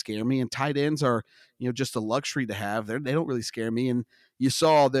receivers don't scare me, and tight ends are, just a luxury to have. They don't really scare me. And you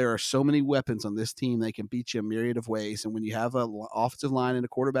saw there are so many weapons on this team; they can beat you a myriad of ways. And when you have an offensive line and a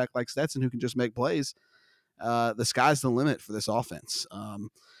quarterback like Stetson who can just make plays, the sky's the limit for this offense.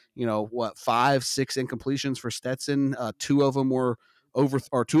 5, 6 incompletions for Stetson. 2 of them were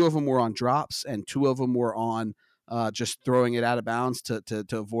on drops, and 2 of them were on just throwing it out of bounds to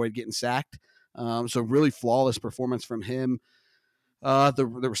avoid getting sacked. So really flawless performance from him. The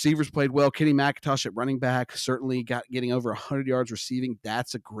receivers played well. Kenny McIntosh at running back certainly getting over 100 yards receiving.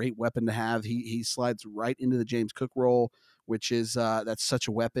 That's a great weapon to have. He slides right into the James Cook role, which is that's such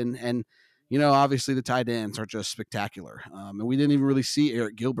a weapon. And obviously the tight ends are just spectacular. And we didn't even really see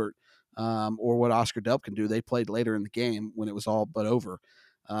Eric Gilbert or what Oscar Delp can do. They played later in the game when it was all but over.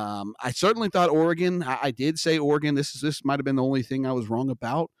 I certainly thought Oregon. I did say Oregon. This might have been the only thing I was wrong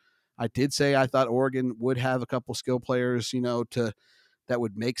about. I did say I thought Oregon would have a couple skill players, that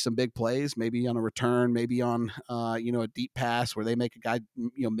would make some big plays, maybe on a return, maybe on a deep pass where they make a guy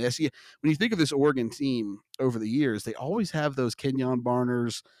miss. When you think of this Oregon team over the years, they always have those Kenyon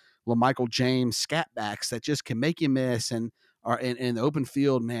Barners, LaMichael James scat backs that just can make you miss and are in the open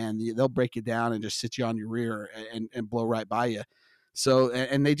field. Man, they'll break you down and just sit you on your rear and blow right by you. So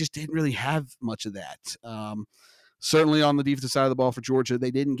and they just didn't really have much of that. Certainly on the defensive side of the ball for Georgia,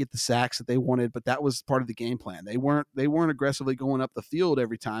 they didn't get the sacks that they wanted, but that was part of the game plan. They weren't aggressively going up the field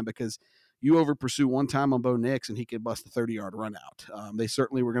every time because you over pursue one time on Bo Nix and he could bust a 30-yard run out. They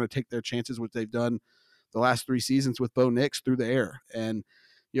certainly were going to take their chances, which they've done the last 3 seasons with Bo Nix through the air. And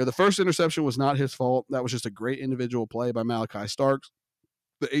the first interception was not his fault. That was just a great individual play by Malachi Starks,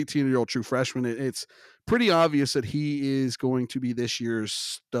 the 18-year-old true freshman. It's pretty obvious that he is going to be this year's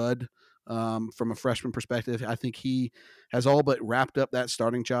stud. From a freshman perspective, I think he has all but wrapped up that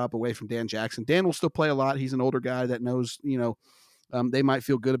starting job away from Dan Jackson. Dan will still play a lot. He's an older guy that knows, they might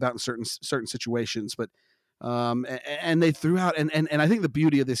feel good about in certain situations, but and they threw out and I think the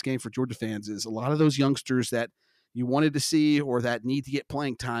beauty of this game for Georgia fans is a lot of those youngsters that you wanted to see or that need to get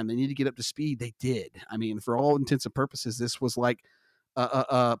playing time, they need to get up to speed. They did. I mean, for all intents and purposes, this was like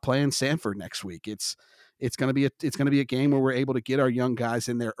playing Sanford next week. It's going to be a game where we're able to get our young guys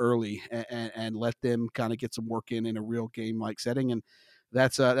in there early and let them kind of get some work in a real game like setting. And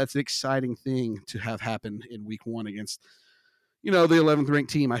that's an exciting thing to have happen in week 1 against, the 11th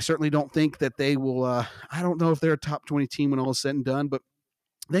ranked team. I certainly don't think that they will, I don't know if they're a top 20 team when all is said and done, but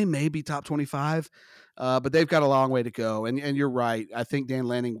they may be top 25, but they've got a long way to go. And you're right. I think Dan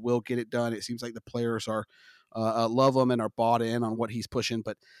Lanning will get it done. It seems like the players are love him and are bought in on what he's pushing,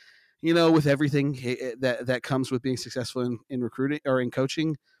 but with everything that comes with being successful in recruiting or in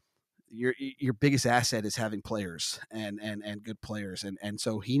coaching, your biggest asset is having players and good players. And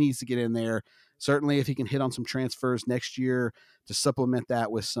so he needs to get in there. Certainly if he can hit on some transfers next year to supplement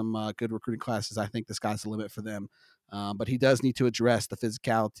that with some good recruiting classes, I think the sky's the limit for them. But he does need to address the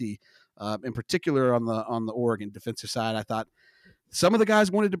physicality, in particular on the Oregon defensive side. I thought some of the guys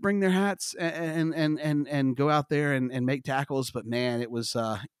wanted to bring their hats and go out there and make tackles, but man, it was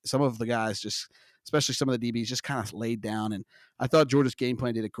some of the guys just, especially some of the DBs, just kind of laid down. And I thought Georgia's game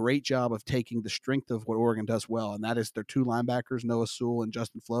plan did a great job of taking the strength of what Oregon does well, and that is their 2 linebackers, Noah Sewell and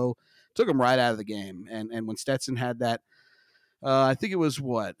Justin Flo, took them right out of the game. And when Stetson had that, I think it was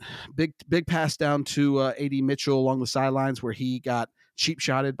big pass down to A.D. Mitchell along the sidelines where he got cheap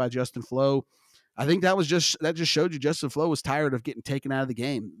shotted by Justin Flo. I think that just showed you Justin Flo was tired of getting taken out of the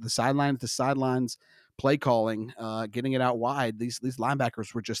game. The sidelines play calling, getting it out wide. These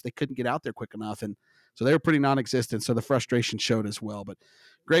linebackers were they couldn't get out there quick enough, and so they were pretty non-existent. So the frustration showed as well. But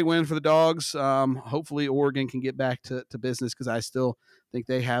great win for the Dogs. Hopefully Oregon can get back to business because I still think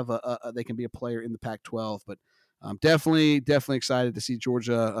they have they can be a player in the Pac-12. But Definitely excited to see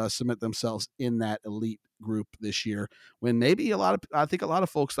Georgia cement themselves in that elite group this year. When maybe I think a lot of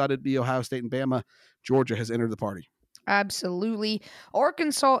folks thought it'd be Ohio State and Bama. Georgia has entered the party. Absolutely.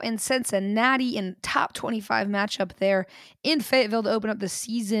 Arkansas and Cincinnati in top 25 matchup there in Fayetteville to open up the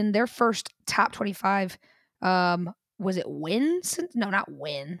season. Their first top 25, was it win? No, not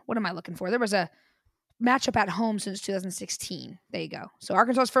win. What am I looking for? There was a matchup at home since 2016. There you go. So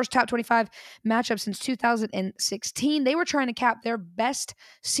Arkansas's first top 25 matchup since 2016. They were trying to cap their best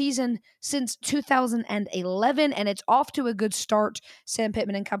season since 2011, and it's off to a good start. Sam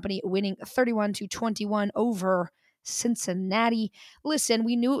Pittman and company winning 31-21 over Cincinnati. Listen,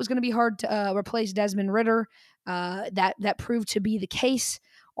 we knew it was going to be hard to replace Desmond Ridder. That proved to be the case.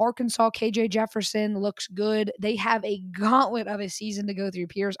 Arkansas, KJ Jefferson looks good. They have a gauntlet of a season to go through,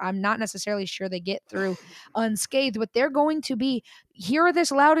 Piers. I'm not necessarily sure they get through unscathed, but they're going to be. Hear this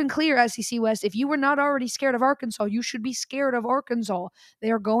loud and clear, SEC West. If you were not already scared of Arkansas, you should be scared of Arkansas.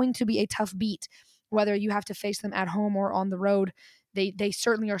 They are going to be a tough beat, whether you have to face them at home or on the road. They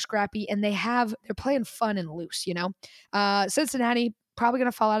certainly are scrappy, and they're playing fun and loose, Cincinnati probably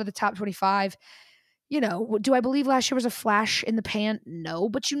going to fall out of the top 25. Do I believe last year was a flash in the pan? No,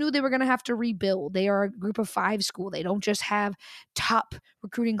 but you knew they were going to have to rebuild. They are a group of 5 school. They don't just have top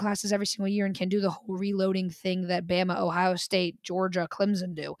recruiting classes every single year and can do the whole reloading thing that Bama, Ohio State, Georgia,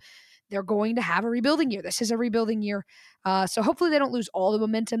 Clemson do. They're going to have a rebuilding year. This is a rebuilding year. So hopefully they don't lose all the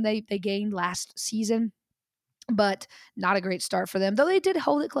momentum they gained last season, but not a great start for them, though they did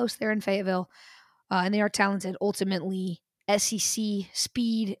hold it close there in Fayetteville, and they are talented. Ultimately, SEC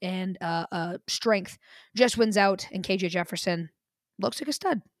speed and strength just wins out, and KJ Jefferson looks like a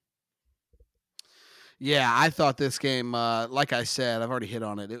stud. Yeah, I thought this game, like I said, I've already hit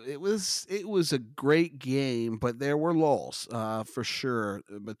on it. It was a great game, but there were lulls for sure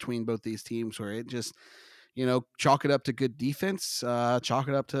between both these teams where it just, chalk it up to good defense, chalk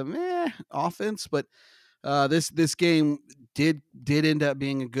it up to offense, but this game did end up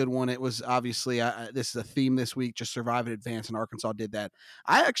being a good one. It was obviously this is a theme this week: just survive and advance, and Arkansas did that.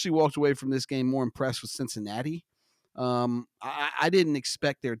 I actually walked away from this game more impressed with Cincinnati. I didn't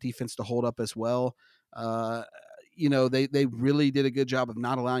expect their defense to hold up as well. They really did a good job of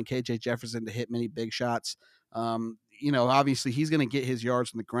not allowing KJ Jefferson to hit many big shots. Obviously he's going to get his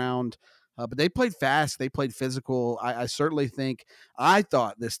yards on the ground. But they played fast. They played physical. I certainly think I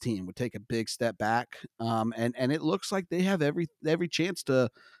thought this team would take a big step back. And it looks like they have every chance to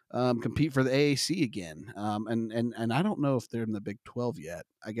compete for the AAC again. And I don't know if they're in the Big 12 yet.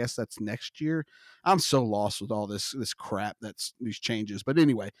 I guess that's next year. I'm so lost with all this crap that's these changes. But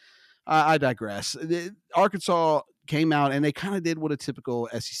anyway, I digress. Arkansas came out and they kind of did what a typical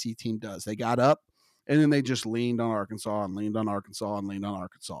SEC team does. They got up and then they just leaned on Arkansas and leaned on Arkansas and leaned on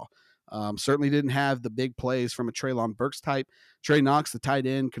Arkansas. Certainly didn't have the big plays from a Treylon Burks type. Trey Knox, the tight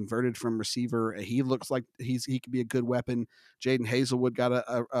end, converted from receiver. He looks like he could be a good weapon. Jaden Hazelwood got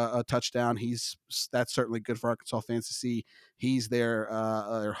a touchdown. That's certainly good for Arkansas fans to see. He's their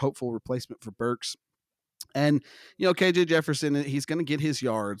hopeful replacement for Burks. And KJ Jefferson, he's going to get his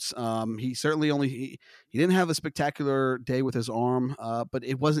yards. He certainly he didn't have a spectacular day with his arm, but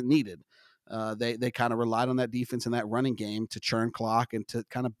it wasn't needed. They kind of relied on that defense and that running game to churn clock and to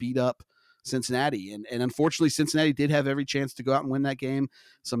kind of beat up Cincinnati. And unfortunately, Cincinnati did have every chance to go out and win that game.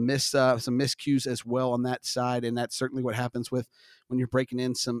 Some miscues as well on that side, and that's certainly what happens when you're breaking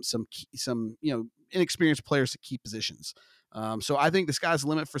in some inexperienced players to key positions. So I think the sky's the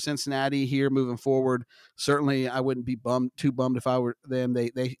limit for Cincinnati here moving forward. Certainly, I wouldn't be too bummed if I were them.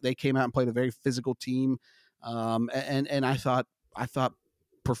 They came out and played a very physical team, and I thought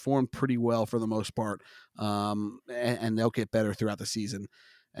performed pretty well for the most part, and they'll get better throughout the season.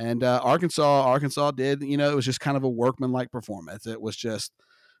 And Arkansas did, it was just kind of a workmanlike performance. It was just,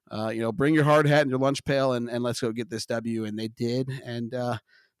 bring your hard hat and your lunch pail and let's go get this W. And they did, and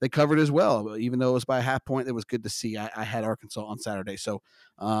they covered as well. Even though it was by a half point, it was good to see. I had Arkansas on Saturday, so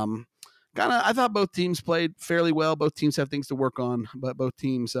I thought both teams played fairly well. Both teams have things to work on, but both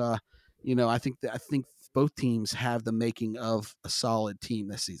teams, I think both teams have the making of a solid team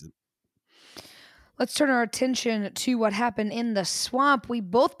this season. Let's turn our attention to what happened in the swamp. We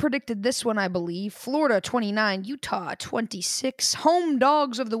both predicted this one, I believe. Florida 29, Utah 26. Home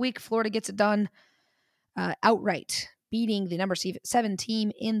dogs of the week. Florida gets it done outright, beating the number 7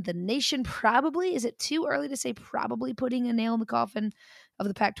 team in the nation. Probably, is it too early to say probably putting a nail in the coffin of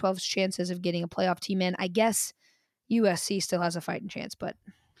the Pac-12's chances of getting a playoff team in? I guess USC still has a fighting chance, but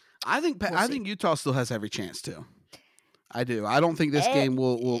I think Utah still has every chance to. I do. I don't think this game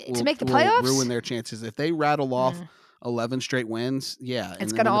will to make the playoffs? Ruin their chances if they rattle off 11 straight wins. Yeah. It's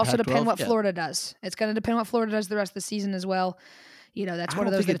and going to then win the also depend Pac-12. what Yeah. Florida does. It's going to depend what Florida does the rest of the season as well. That's I one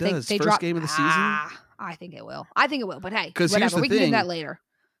of don't those think that it does. they First drop. game of the season. I think it will. I think it will. But hey, 'Cause here's whatever. the We can get into thing. that later.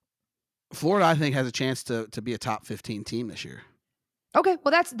 Florida, I think, has a chance to be a top 15 team this year. Okay,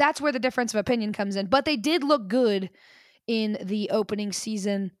 well that's where the difference of opinion comes in. But they did look good in the opening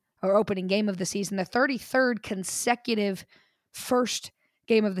season or opening game of the season, the 33rd consecutive first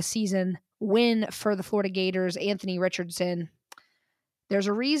game of the season win for the Florida Gators. Anthony Richardson. There's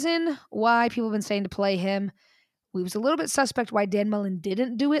a reason why people have been saying to play him. We was a little bit suspect why Dan Mullen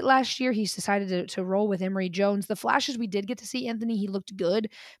didn't do it last year. He's decided to roll with Emory Jones. The flashes we did get to see Anthony, he looked good.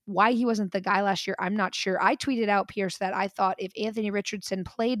 Why he wasn't the guy last year, I'm not sure. I tweeted out, Pierce, that I thought if Anthony Richardson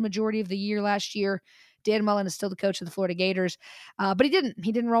played majority of the year last year, Dan Mullen is still the coach of the Florida Gators. But he didn't.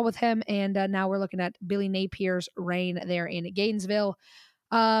 He didn't roll with him. And now we're looking at Billy Napier's reign there in Gainesville.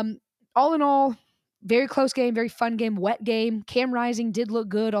 All in all, very close game, very fun game, wet game. Cam Rising did look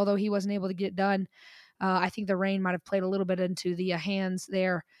good, although he wasn't able to get it done. I think the rain might have played a little bit into the hands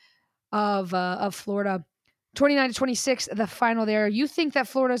there of Florida. 29-26, the final there. You think that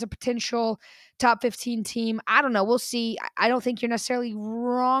Florida is a potential top 15 team? I don't know. We'll see. I don't think you're necessarily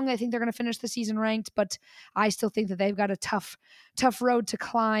wrong. I think they're going to finish the season ranked, but I still think that they've got a tough road to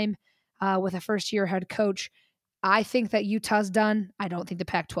climb with a first-year head coach. I think that Utah's done. I don't think the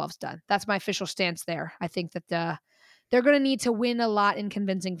Pac-12's done. That's my official stance there. I think that they're going to need to win a lot in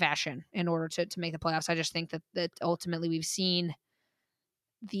convincing fashion in order to make the playoffs. I just think that ultimately we've seen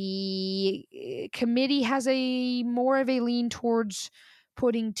the committee has a more of a lean towards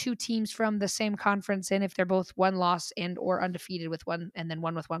putting two teams from the same conference in if they're both one loss and or undefeated with one and then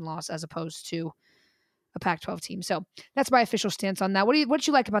one with one loss as opposed to a Pac-12 team. So that's my official stance on that. What did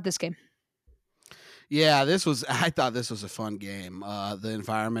you like about this game? Yeah, I thought this was a fun game. The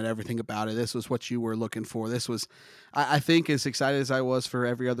environment, everything about it. This was what you were looking for. This was, I think, as excited as I was for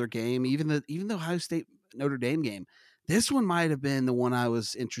every other game, even the Ohio State Notre Dame game. This one might have been the one I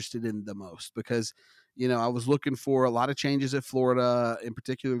was interested in the most because, I was looking for a lot of changes at Florida, in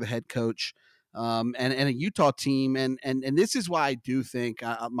particular the head coach, and a Utah team. And this is why I do think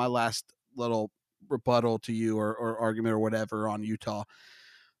my last little rebuttal to you or argument or whatever on Utah.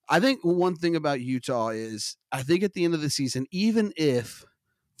 I think one thing about Utah is I think at the end of the season, even if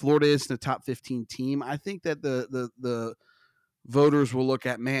Florida is the top 15 team, I think that the voters will look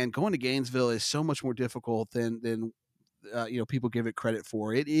at, man, going to Gainesville is so much more difficult than people give it credit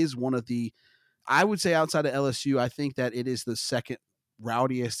for. It is one of the, I would say outside of LSU, I think that it is the second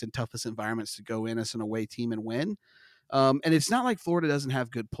rowdiest and toughest environments to go in as an away team and win. And it's not like Florida doesn't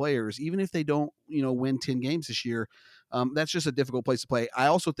have good players, even if they don't, win 10 games this year. That's just a difficult place to play. I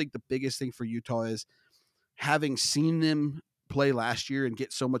also think the biggest thing for Utah is having seen them play last year and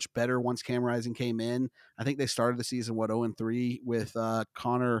get so much better once Cam Rising came in. I think they started the season 0-3 with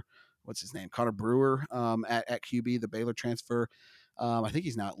Connor Brewer at QB, the Baylor transfer. I think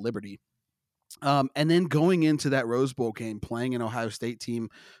he's now at Liberty. And then going into that Rose Bowl game, playing an Ohio State team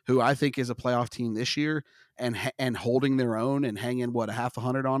who I think is a playoff team this year and holding their own and hanging, a half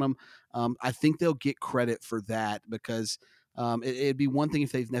 100 on them. I think they'll get credit for that because it'd be one thing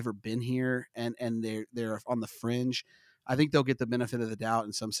if they've never been here and they're on the fringe. I think they'll get the benefit of the doubt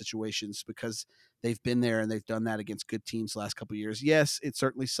in some situations because they've been there and they've done that against good teams the last couple of years. Yes, it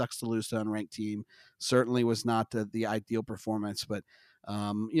certainly sucks to lose to an unranked team. Certainly was not the ideal performance, but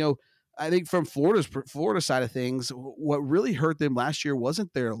I think from Florida side of things, what really hurt them last year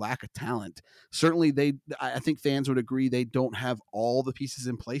wasn't their lack of talent. Certainly, I think fans would agree they don't have all the pieces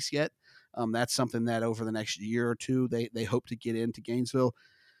in place yet. That's something that over the next year or two they hope to get into Gainesville.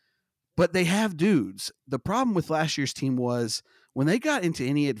 But they have dudes. The problem with last year's team was when they got into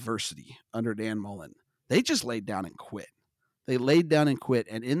any adversity under Dan Mullen, they just laid down and quit. They laid down and quit.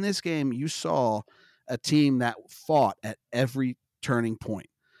 And in this game, you saw a team that fought at every turning point.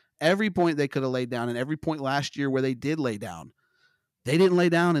 Every point they could have laid down, and every point last year where they did lay down, they didn't lay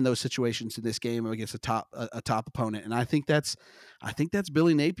down in those situations in this game against a top opponent. And I think that's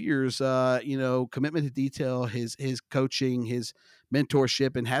Billy Napier's commitment to detail, his coaching, his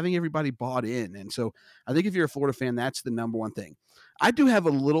mentorship, and having everybody bought in. And so I think if you're a Florida fan, that's the number one thing. I do have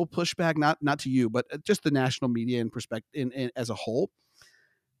a little pushback, not to you, but just the national media and perspective as a whole.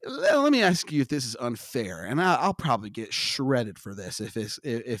 Let me ask you if this is unfair, and I'll probably get shredded for this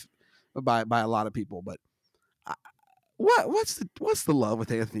if by a lot of people. But what's the love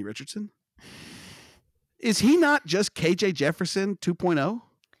with Anthony Richardson? Is he not just KJ Jefferson 2.0?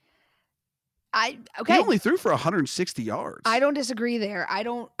 Okay. He only threw for 160 yards. I don't disagree there. I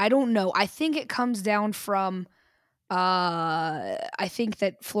don't know. I think it comes down from I think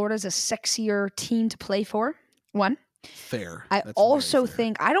that Florida's a sexier team to play for. One. Fair. I That's also very fair.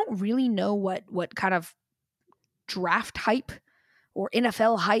 think I don't really know what kind of draft hype or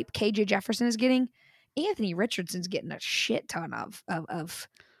NFL hype KJ Jefferson is getting. Anthony Richardson's getting a shit ton of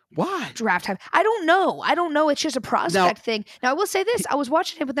Why? draft hype. I don't know. It's just a prospect thing. Now, I will say this. I was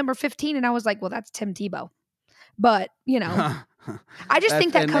watching him with number 15, and I was like, well, that's Tim Tebow. But, I just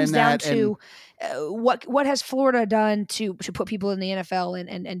think that comes down to what has Florida done to put people in the NFL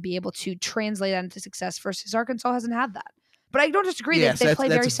and be able to translate that into success versus Arkansas hasn't had that. But I don't disagree. Yes, they play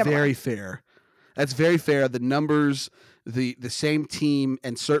very that's similar. very fair. That's very fair. The numbers, the same team,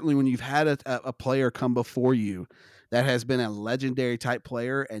 and certainly when you've had a player come before you that has been a legendary type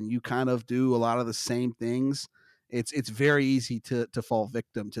player, and you kind of do a lot of the same things, it's very easy to fall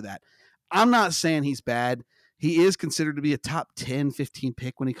victim to that. I'm not saying he's bad. He is considered to be a top 10, 15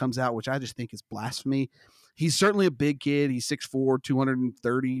 pick when he comes out, which I just think is blasphemy. He's certainly a big kid. He's 6'4",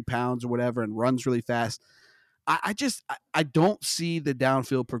 230 pounds or whatever, and runs really fast. I don't see the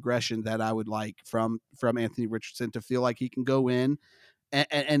downfield progression that I would like from Anthony Richardson to feel like he can go in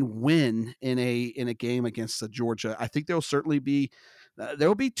and win in a game against Georgia. I think there'll certainly be there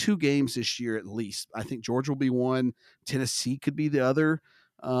will be 2 games this year at least. I think Georgia will be one, Tennessee could be the other,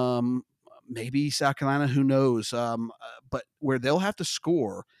 maybe South Carolina, who knows? But where they'll have to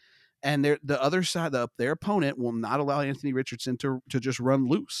score, and the other side, their opponent will not allow Anthony Richardson to just run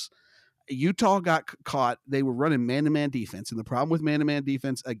loose. Utah got caught. They were running man-to-man defense. And the problem with man-to-man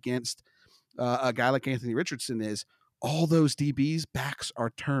defense against a guy like Anthony Richardson is all those DBs' backs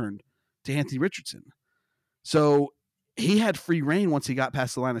are turned to Anthony Richardson. So he had free reign once he got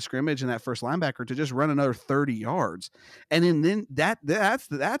past the line of scrimmage and that first linebacker to just run another 30 yards. And then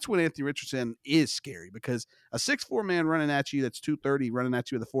that's when Anthony Richardson is scary, because a 6'4" man running at you that's 230 running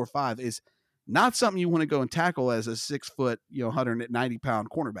at you with a 4.5 is not something you want to go and tackle as a 6 foot, 190 pound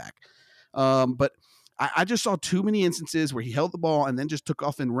cornerback. But I just saw too many instances where he held the ball and then just took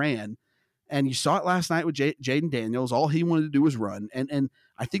off and ran. And you saw it last night with Jaden Daniels. All he wanted to do was run. And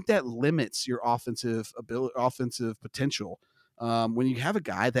I think that limits your offensive potential when you have a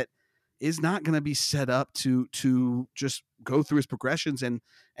guy that is not going to be set up to just go through his progressions and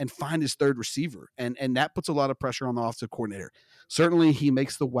find his third receiver. And that puts a lot of pressure on the offensive coordinator. Certainly he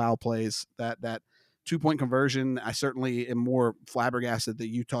makes the wow plays, that 2-point conversion. I certainly am more flabbergasted that the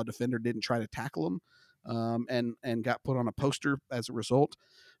Utah defender didn't try to tackle him and got put on a poster as a result.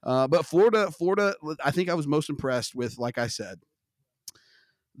 But Florida, I think I was most impressed with, like I said,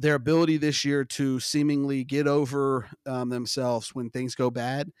 their ability this year to seemingly get over themselves when things go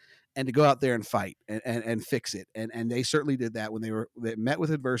bad and to go out there and fight and fix it. And they certainly did that when they met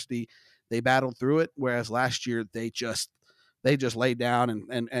with adversity. They battled through it. Whereas last year they just laid down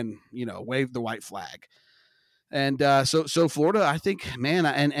and waved the white flag. And so Florida, I think, man,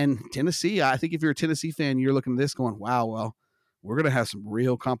 and Tennessee, I think if you're a Tennessee fan, you're looking at this going, wow, well, we're going to have some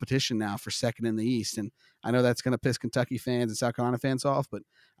real competition now for second in the East. And I know that's going to piss Kentucky fans and South Carolina fans off, but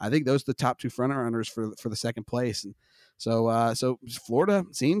I think those are the top 2 front runners for the second place. And so Florida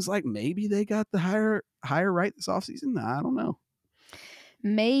seems like maybe they got the higher right this offseason. I don't know.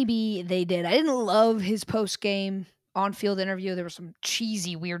 Maybe they did. I didn't love his post-game on-field interview. There was some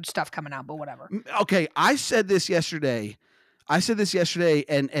cheesy, weird stuff coming out, but whatever. Okay, I said this yesterday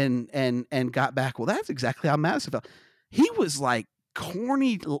and got back, well, that's exactly how Madison felt. He was like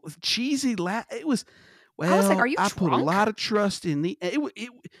corny, cheesy. It was, well, I was like, are you I drunk? put a lot of trust in it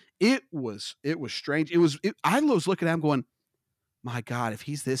was strange. I was looking at him going, my God, if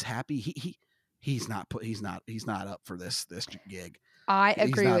he's this happy, he's not up for this gig. I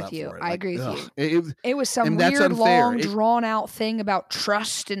agree with you. I agree with you. It was some weird, long, drawn-out thing about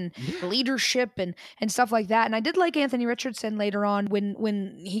trust and leadership and stuff like that. And I did like Anthony Richardson later on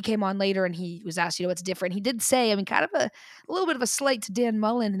when he came on later and he was asked, what's different. He did say, kind of a little bit of a slight to Dan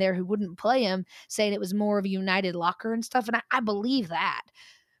Mullen there, who wouldn't play him, saying it was more of a united locker and stuff. And I believe that.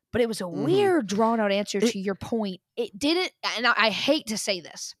 But it was a weird, drawn-out answer to your point. It didn't, and I hate to say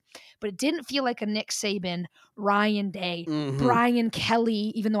this, but it didn't feel like a Nick Saban, Ryan Day, Brian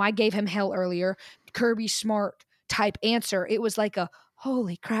Kelly, even though I gave him hell earlier, Kirby Smart type answer. It was like a,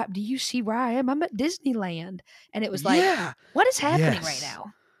 holy crap, do you see where I am? I'm at Disneyland. And it was like, what is happening right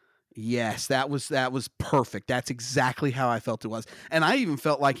now? Yes, that was perfect. That's exactly how I felt it was. And I even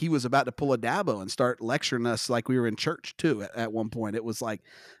felt like he was about to pull a Dabo and start lecturing us like we were in church too at one point. It was like,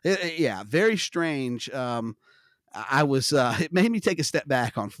 very strange. It made me take a step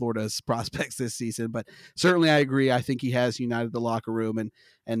back on Florida's prospects this season, but certainly I agree. I think he has united the locker room,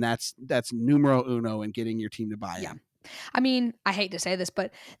 and that's numero uno in getting your team to buy in. Yeah. I mean, I hate to say this,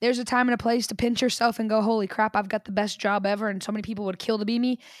 but there's a time and a place to pinch yourself and go, holy crap, I've got the best job ever, and so many people would kill to be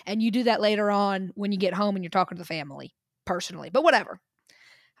me. And you do that later on when you get home and you're talking to the family, personally. But whatever.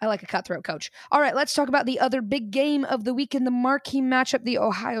 I like a cutthroat coach. All right, let's talk about the other big game of the week in the marquee matchup, the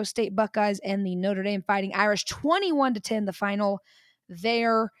Ohio State Buckeyes and the Notre Dame Fighting Irish. 21-10, the final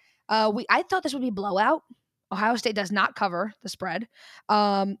there. I thought this would be a blowout. Ohio State does not cover the spread.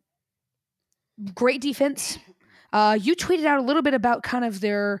 Great defense. You tweeted out a little bit about kind of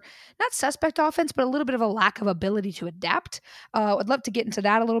their not suspect offense, but a little bit of a lack of ability to adapt. I'd love to get into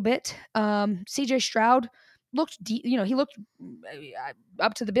that a little bit. CJ Stroud looked, he looked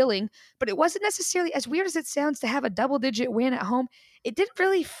up to the billing, but it wasn't necessarily as weird as it sounds to have a double-digit win at home. It didn't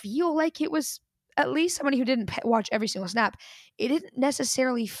really feel like it was. At least somebody who didn't watch every single snap, it didn't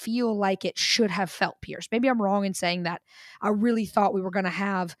necessarily feel like it should have felt, Pierce. Maybe I'm wrong in saying that. I really thought we were going to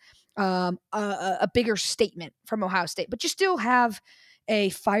have a bigger statement from Ohio State, but you still have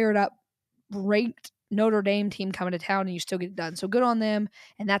a fired up, ranked Notre Dame team coming to town, and you still get it done. So good on them,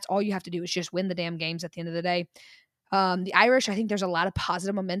 and that's all you have to do is just win the damn games at the end of the day. The Irish, I think there's a lot of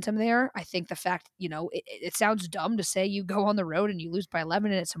positive momentum there. I think the fact, it sounds dumb to say you go on the road and you lose by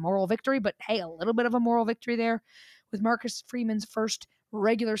 11 and it's a moral victory, but hey, a little bit of a moral victory there with Marcus Freeman's first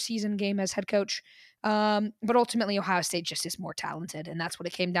regular season game as head coach. But ultimately, Ohio State just is more talented, and that's what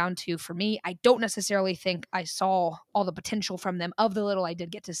it came down to for me. I don't necessarily think I saw all the potential from them of the little I did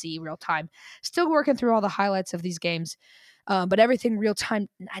get to see real time. Still working through all the highlights of these games, but everything real time,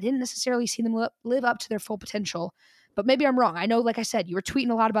 I didn't necessarily see them live up to their full potential. But maybe I'm wrong. I know, like I said, you were tweeting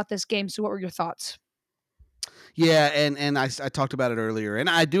a lot about this game, so what were your thoughts? Yeah, and I talked about it earlier, and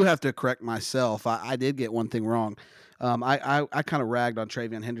I do have to correct myself. I did get one thing wrong. I kind of ragged on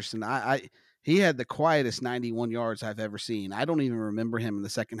Travion Henderson. He had the quietest 91 yards I've ever seen. I don't even remember him in the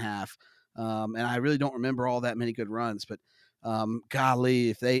second half, and I really don't remember all that many good runs. But golly,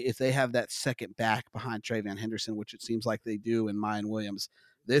 if they have that second back behind Travion Henderson, which it seems like they do in Mayan Williams,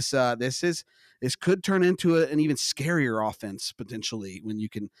 this could turn into an even scarier offense potentially when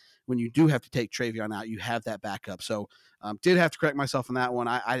you do have to take Travion out, you have that backup. So did have to correct myself on that one.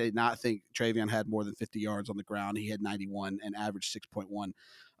 I did not think Travion had more than 50 yards on the ground. He had 91 and averaged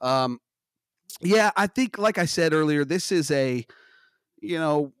 6.1. Yeah, I think, like I said earlier, this is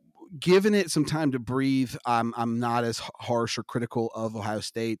giving it some time to breathe. I'm not as harsh or critical of Ohio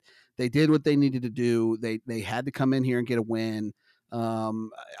State. They did what they needed to do. They had to come in here and get a win.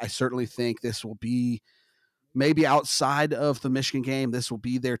 I certainly think this will be, maybe outside of the Michigan game, this will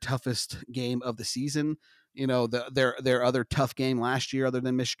be their toughest game of the season. Their other tough game last year, other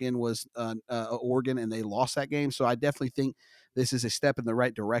than Michigan, was Oregon, and they lost that game. So I definitely think this is a step in the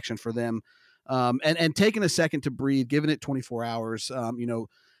right direction for them. And taking a second to breathe, giving it 24 hours.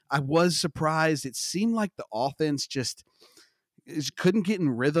 I was surprised. It seemed like the offense just couldn't get in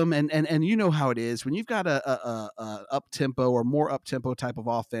rhythm, and you know how it is when you've got a up tempo or more up tempo type of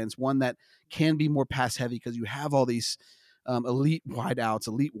offense, one that can be more pass heavy because you have all these elite wideouts,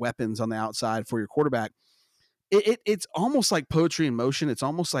 elite weapons on the outside for your quarterback. It's almost like poetry in motion. It's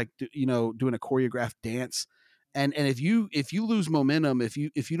almost like doing a choreographed dance. And if you lose momentum, if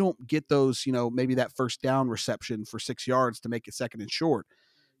you don't get those, maybe that first down reception for 6 yards to make it second and short,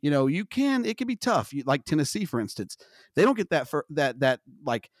 it can be tough. Like Tennessee, for instance, they don't get that for that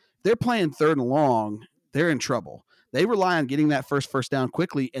like they're playing third and long, they're in trouble. They rely on getting that first down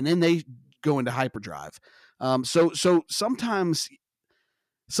quickly, and then they go into hyperdrive. So sometimes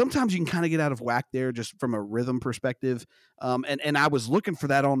you can kind of get out of whack there just from a rhythm perspective. And I was looking for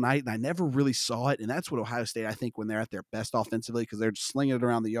that all night, and I never really saw it. And that's what Ohio State, I think, when they're at their best offensively, because they're just slinging it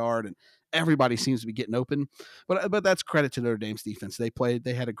around the yard and everybody seems to be getting open. But that's credit to Notre Dame's defense. They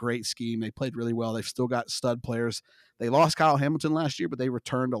had a great scheme. They played really well. They've still got stud players. They lost Kyle Hamilton last year, but they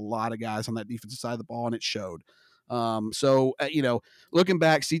returned a lot of guys on that defensive side of the ball, and it showed. Looking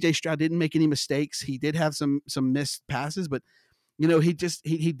back, CJ Stroud didn't make any mistakes. He did have some missed passes, but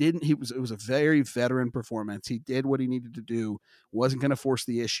he didn't. It was a very veteran performance. He did what he needed to do. Wasn't going to force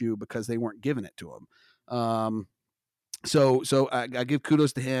the issue because they weren't giving it to him. So I give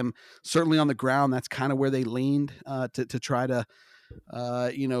kudos to him. Certainly on the ground, that's kind of where they leaned to try to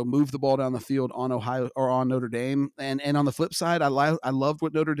move the ball down the field on Ohio or on Notre Dame. And on the flip side, I loved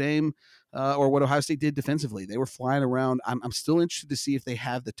what Notre Dame or what Ohio State did defensively. They were flying around. I'm still interested to see if they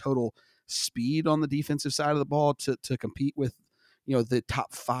have the total speed on the defensive side of the ball to compete with the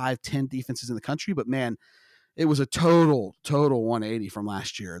top 5-10 defenses in the country. But man, it was a total 180 from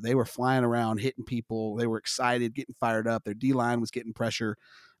last year. They were flying around, hitting people. They were excited, getting fired up. Their D-line was getting pressure.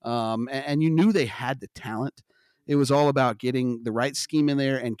 And you knew they had the talent. It was all about getting the right scheme in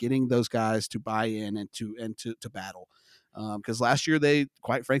there and getting those guys to buy in and to battle. Because last year they,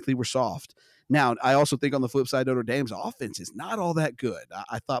 quite frankly, were soft. Now, I also think on the flip side, Notre Dame's offense is not all that good.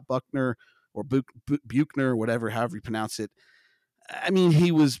 I thought Buchner or Buchner, whatever, however you pronounce it. I mean,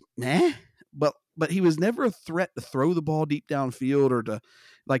 he was meh, but he was never a threat to throw the ball deep downfield or to,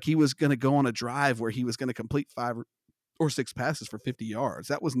 like, he was going to go on a drive where he was going to complete 5 or 6 passes for 50 yards.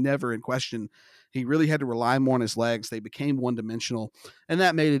 That was never in question. He really had to rely more on his legs. They became one-dimensional, and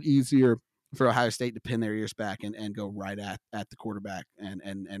that made it easier for Ohio State to pin their ears back and go right at the quarterback and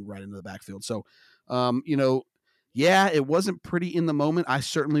right into the backfield. So, yeah, it wasn't pretty in the moment. I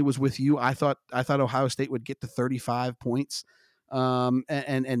certainly was with you. I thought Ohio State would get to 35 points,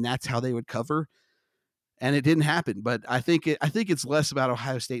 and that's how they would cover. And it didn't happen. But I think it's less about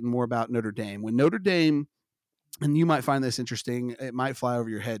Ohio State and more about Notre Dame. When Notre Dame, and you might find this interesting, it might fly over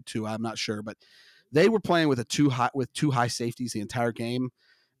your head too, I'm not sure, but they were playing with two high safeties the entire game.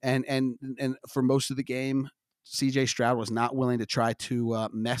 And for most of the game, CJ Stroud was not willing to try to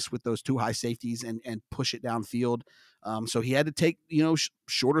mess with those 2 high safeties and push it downfield. So he had to take,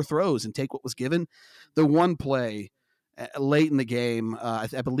 shorter throws and take what was given. The one play late in the game, I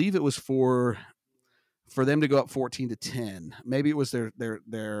believe it was for them to go up 14-10. Maybe it was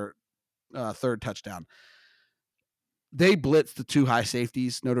their third touchdown. They blitzed the 2 high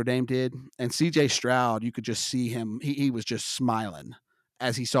safeties, Notre Dame did, and CJ Stroud, you could just see him. He was just smiling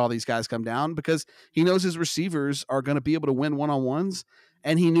as he saw these guys come down because he knows his receivers are going to be able to win one-on-ones,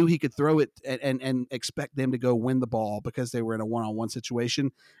 and he knew he could throw it and expect them to go win the ball because they were in a one-on-one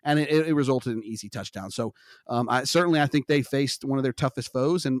situation, and it resulted in an easy touchdown. So I think they faced one of their toughest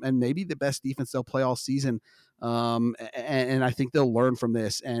foes and maybe the best defense they'll play all season, and I think they'll learn from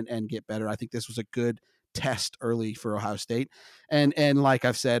this and get better. I think this was a good test early for Ohio State, and like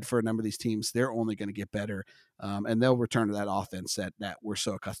I've said, for a number of these teams, they're only going to get better, and they'll return to that offense that we're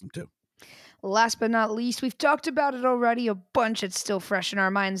so accustomed to. Last but not least, we've talked about it already a bunch. It's still fresh in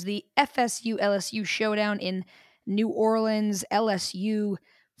our minds. The FSU-LSU showdown in New Orleans. LSU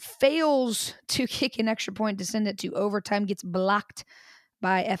fails to kick an extra point to send it to overtime, gets blocked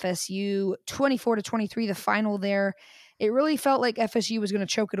by FSU. 24-23, the final there. It really felt like FSU was going to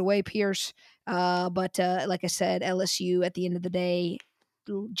choke it away, Pierce. But like I said, LSU at the end of the day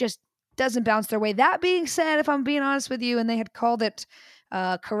just doesn't bounce their way. That being said, if I'm being honest with you, and they had called it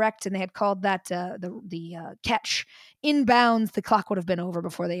correct, and they had called that the catch inbounds, the clock would have been over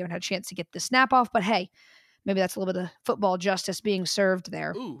before they even had a chance to get the snap off. But hey, maybe that's a little bit of football justice being served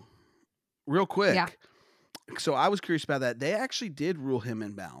there. Ooh, real quick. Yeah. So I was curious about that. They actually did rule him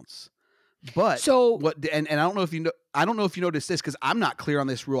inbounds. But so what? And I don't know if you know. I don't know if you noticed this because I'm not clear on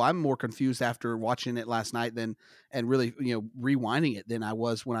this rule. I'm more confused after watching it last night and really rewinding it than I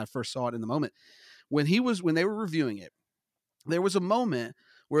was when I first saw it in the moment. When they were reviewing it, there was a moment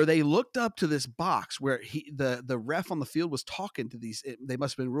where they looked up to this box where the ref on the field was talking to these. They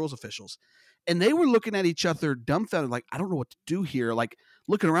must have been rules officials, and they were looking at each other dumbfounded, like, I don't know what to do here. Like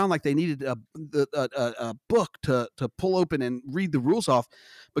looking around like they needed a book to pull open and read the rules off,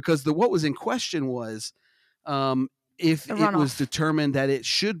 because what was in question was if it was determined that it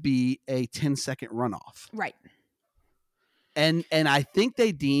should be a 10-second runoff. Right. And I think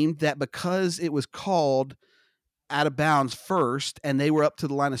they deemed that because it was called out of bounds first, and they were up to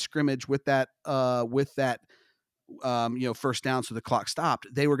the line of scrimmage with that first down, so the clock stopped,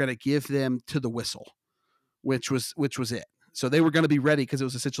 they were going to give them to the whistle, which was it. So they were going to be ready because it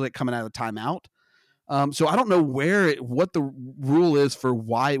was essentially like coming out of a timeout. So I don't know what the rule is for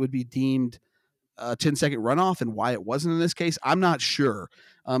why it would be deemed a 10-second runoff and why it wasn't in this case. I'm not sure,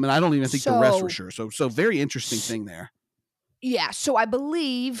 and I don't even think the rest were sure. So very interesting thing there. Yeah. So I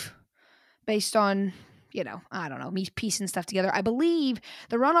believe, based on I don't know, me piecing stuff together, I believe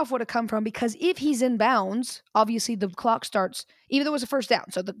the runoff would have come from, because if he's in bounds, obviously the clock starts, even though it was a first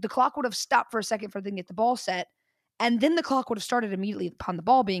down. So the clock would have stopped for a second for them to get the ball set, and then the clock would have started immediately upon the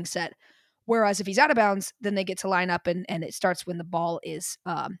ball being set. Whereas if he's out of bounds, then they get to line up and it starts when the ball is,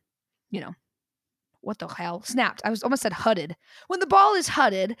 what the hell? Snapped. I almost said hudded. When the ball is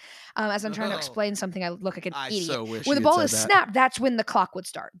hudded, as I'm trying to explain something, I look like an idiot. So wish when the ball is snapped, that's when the clock would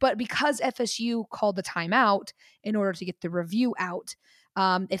start. But because FSU called the timeout in order to get the review out,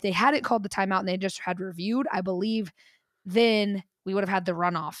 if they hadn't called the timeout and they just had reviewed, I believe then we would have had the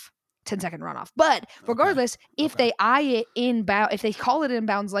runoff, 10-second runoff. But regardless, if they eye it inbound, if they call it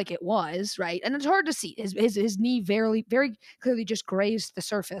inbounds like it was, right, and it's hard to see, his knee very, very clearly just grazed the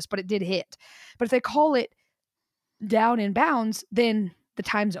surface, but it did hit. But if they call it down in bounds, then the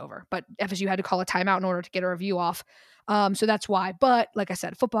time's over. But FSU had to call a timeout in order to get a review off. So that's why. But like I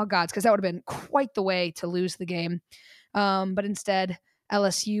said, football gods, because that would have been quite the way to lose the game. But instead,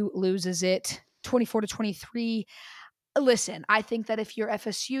 LSU loses it 24-23. Listen, I think that if you're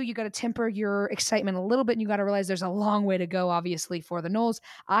FSU, you got to temper your excitement a little bit, and you got to realize there's a long way to go, obviously, for the Noles.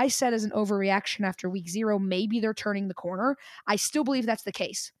 I said as an overreaction after week 0, maybe they're turning the corner. I still believe that's the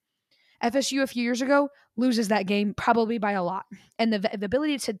case. FSU a few years ago loses that game probably by a lot. And the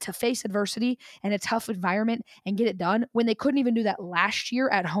ability to face adversity and a tough environment and get it done when they couldn't even do that last year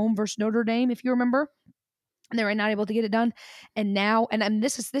at home versus Notre Dame, if you remember. And they were not able to get it done. And now, and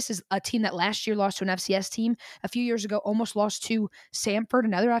this is a team that last year lost to an FCS team. A few years ago, almost lost to Samford,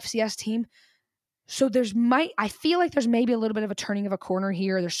 another FCS team. So I feel like there's maybe a little bit of a turning of a corner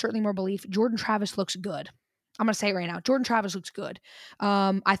here. There's certainly more belief. Jordan Travis looks good. I'm going to say it right now. Jordan Travis looks good.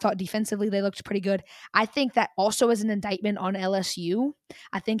 I thought defensively they looked pretty good. I think that also is an indictment on LSU.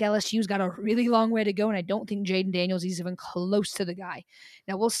 I think LSU's got a really long way to go, and I don't think Jaden Daniels is even close to the guy.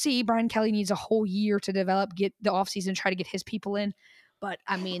 Now, we'll see. Brian Kelly needs a whole year to develop, get the offseason, try to get his people in. But,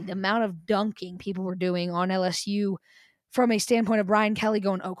 I mean, the amount of dunking people were doing on LSU from a standpoint of Brian Kelly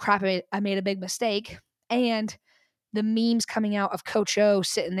going, oh, crap, I made a big mistake, and the memes coming out of Coach O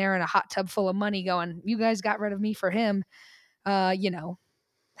sitting there in a hot tub full of money going, you guys got rid of me for him.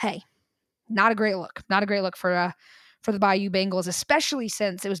 Hey, not a great look. Not a great look for the Bayou Bengals, especially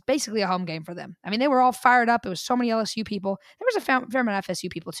since it was basically a home game for them. I mean, they were all fired up. It was so many LSU people. There was a fair amount of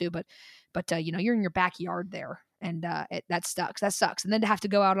FSU people too, but you're in your backyard there, and that sucks. That sucks. And then to have to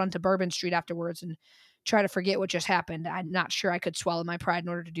go out onto Bourbon Street afterwards and try to forget what just happened. I'm not sure I could swallow my pride in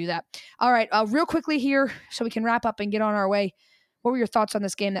order to do that. All right, real quickly here so we can wrap up and get on our way. What were your thoughts on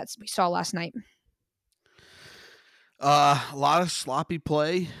this game that we saw last night? A lot of sloppy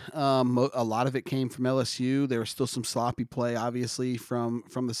play. A lot of it came from LSU. There was still some sloppy play, obviously, from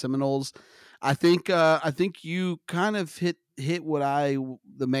the Seminoles. I think you kind of hit what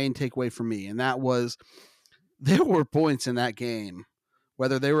the main takeaway for me, and that was there were points in that game,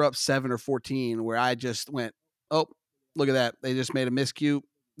 whether they were up 7 or 14, where I just went, oh, look at that. They just made a miscue.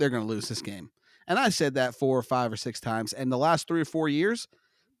 They're going to lose this game. And I said that 4 or 5 or 6 times. And the last 3 or 4 years,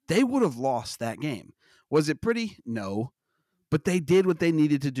 they would have lost that game. Was it pretty? No. But they did what they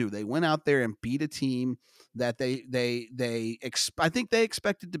needed to do. They went out there and beat a team that I think they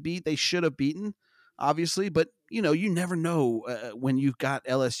expected to beat. They should have beaten, obviously. But, you never know when you've got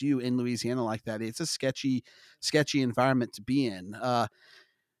LSU in Louisiana like that. It's a sketchy environment to be in.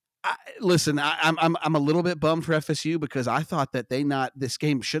 Listen, I'm a little bit bummed for FSU because I thought that this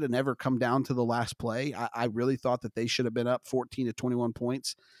game should have never come down to the last play. I really thought that they should have been up 14 to 21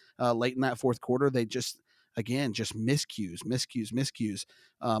 points late in that fourth quarter. They just miscues,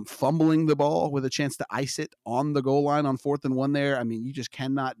 fumbling the ball with a chance to ice it on the goal line on 4th and 1 there. I mean, you just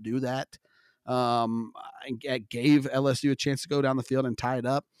cannot do that. It gave LSU a chance to go down the field and tie it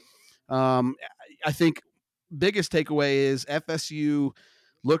up. I think biggest takeaway is FSU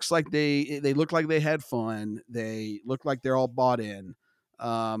looks like they look like they had fun. They look like they're all bought in.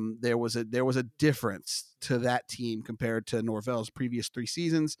 There was a difference to that team compared to Norvell's previous 3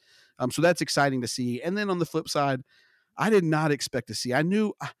 seasons. So that's exciting to see. And then on the flip side, I did not expect to see. I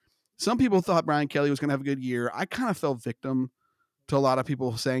knew some people thought Brian Kelly was going to have a good year. I kind of fell victim to a lot of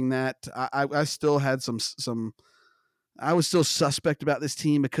people saying that. I still had I was still suspect about this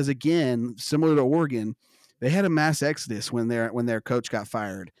team because, again, similar to Oregon, they had a mass exodus when their coach got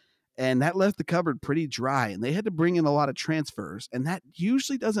fired. And that left the cupboard pretty dry, and they had to bring in a lot of transfers, and that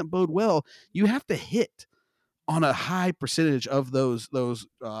usually doesn't bode well. You have to hit on a high percentage of those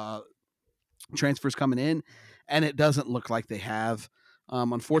transfers coming in, and it doesn't look like they have.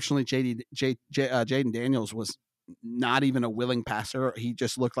 Unfortunately, Jaden Daniels was not even a willing passer. He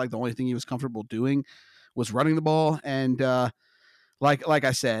just looked like the only thing he was comfortable doing was running the ball, and like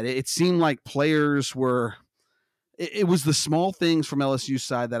I said, it seemed like players were. It was the small things from LSU's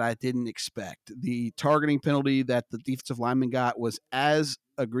side that I didn't expect. The targeting penalty that the defensive lineman got was as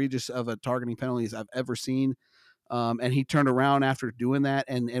egregious of a targeting penalty as I've ever seen. And he turned around after doing that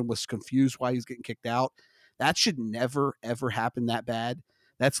and was confused why he was getting kicked out. That should never, ever happen that bad.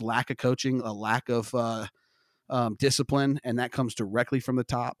 That's lack of coaching, a lack of discipline, and that comes directly from the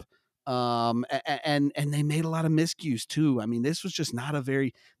top. And they made a lot of miscues too. I mean, this was just not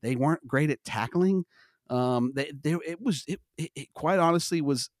they weren't great at tackling. It quite honestly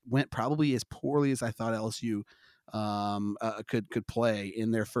went probably as poorly as I thought LSU could play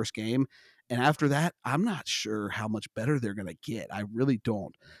in their first game. And after that, I'm not sure how much better they're going to get. I really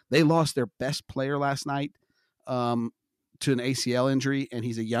don't. They lost their best player last night to an ACL injury, and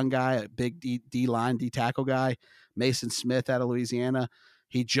he's a young guy, a big D-line, D-tackle guy, Mason Smith out of Louisiana.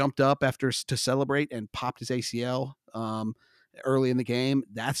 He jumped up to celebrate and popped his ACL early in the game.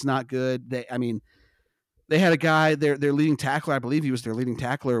 That's not good. They had a guy, their leading tackler, I believe he was their leading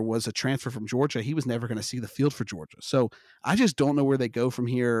tackler, was a transfer from Georgia. He was never going to see the field for Georgia. So I just don't know where they go from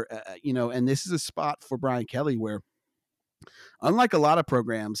here. And this is a spot for Brian Kelly where, unlike a lot of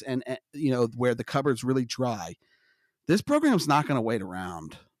programs and where the cupboard's really dry, this program's not going to wait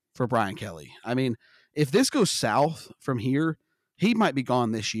around for Brian Kelly. I mean, if this goes south from here, he might be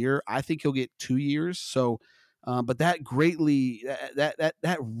gone this year. I think he'll get 2 years. So, but that greatly,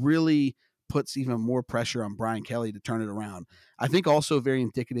 that really puts even more pressure on Brian Kelly to turn it around. I think also very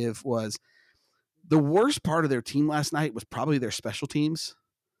indicative was the worst part of their team last night was probably their special teams.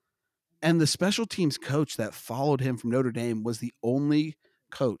 And the special teams coach that followed him from Notre Dame was the only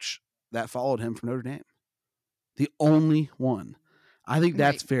coach that followed him from Notre Dame. The only one. I think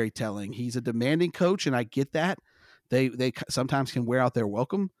that's very telling. He's a demanding coach, and I get that. They sometimes can wear out their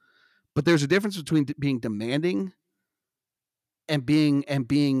welcome, but there's a difference between being demanding and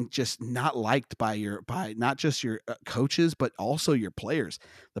being just not liked by not just your coaches, but also your players.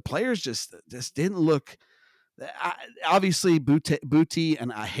 The players just didn't look. Obviously, Booty,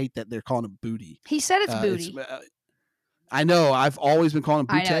 and I hate that they're calling him Booty. He said it's Booty. I know. I've always been calling him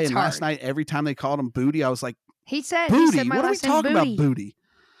Booty, and hard. Last night, every time they called him Booty, I was like, he said my what are we last name talking Booty. about, Booty?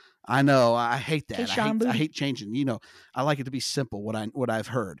 I know. I hate that. Hey, I hate changing. I like it to be simple. What I've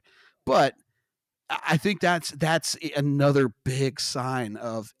heard, but I think that's another big sign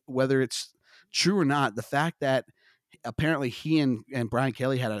of whether it's true or not. The fact that apparently he and Brian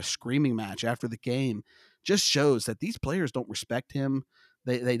Kelly had a screaming match after the game just shows that these players don't respect him.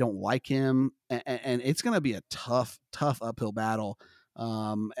 They don't like him, and it's going to be a tough uphill battle.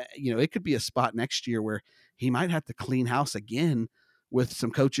 It could be a spot next year where he might have to clean house again with some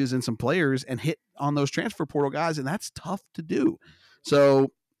coaches and some players and hit on those transfer portal guys, and that's tough to do.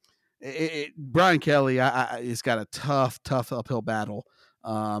 So Brian Kelly, he's got a tough uphill battle,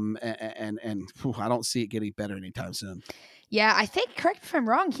 and I don't see it getting better anytime soon. Yeah, I think, correct me if I'm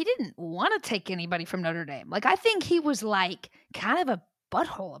wrong, he didn't want to take anybody from Notre Dame. Like, I think he was like kind of a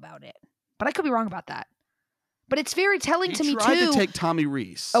butthole about it, but I could be wrong about that. But it's very telling to me too. He tried to take Tommy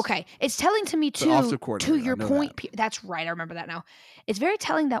Rees. Okay, it's telling to me too. To your point, that's right. I remember that now. It's very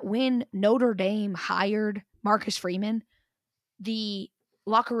telling that when Notre Dame hired Marcus Freeman, the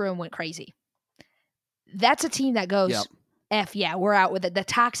locker room went crazy. That's a team that goes, yep. F yeah, we're out with it. The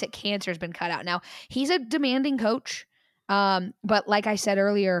toxic cancer has been cut out. Now, he's a demanding coach. But like I said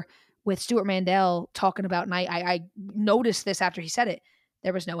earlier with Stuart Mandel talking about, and I noticed this after he said it,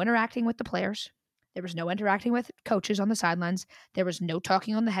 there was no interacting with the players. There was no interacting with coaches on the sidelines. There was no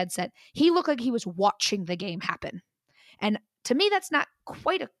talking on the headset. He looked like he was watching the game happen. And to me, that's not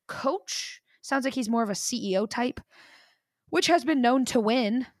quite a coach. Sounds like he's more of a CEO type, which has been known to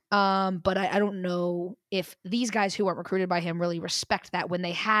win. But I don't know if these guys who weren't recruited by him really respect that when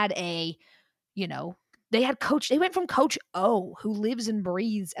they had they went from Coach O, who lives and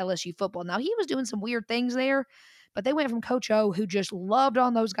breathes LSU football. Now, he was doing some weird things there, but they went from Coach O, who just loved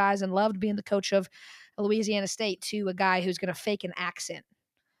on those guys and loved being the coach of Louisiana State, to a guy who's going to fake an accent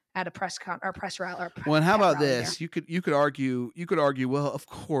at a press rally. Well, and how about this? There. You could argue. Well, of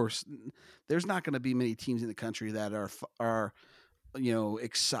course, there's not going to be many teams in the country that are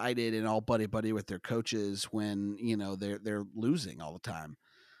excited and all buddy with their coaches when they're losing all the time.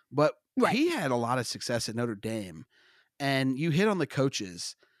 But right. He had a lot of success at Notre Dame, and you hit on the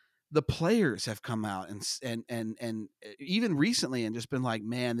coaches. The players have come out and even recently and just been like,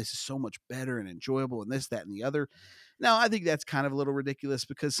 man, this is so much better and enjoyable and this, that, and the other. Now, I think that's kind of a little ridiculous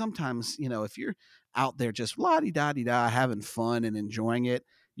because sometimes, if you're out there just la-di-da-di-da having fun and enjoying it,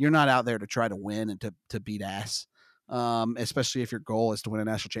 you're not out there to try to win and to beat ass, especially if your goal is to win a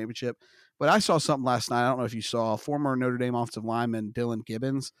national championship. But I saw something last night. I don't know if you saw former Notre Dame offensive lineman Dylan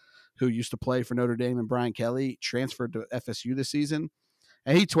Gibbons, who used to play for Notre Dame and Brian Kelly, transferred to FSU this season.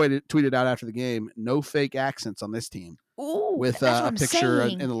 And he tweeted out after the game, no fake accents on this team. Ooh, with a picture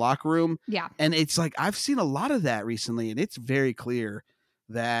in the locker room. Yeah. And it's like, I've seen a lot of that recently, and it's very clear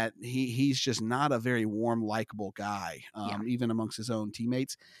that he's just not a very warm, likable guy, even amongst his own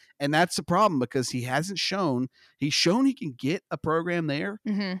teammates. And that's the problem because he's shown he can get a program there,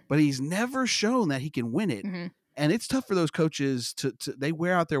 but he's never shown that he can win it. Mm-hmm. And it's tough for those coaches to they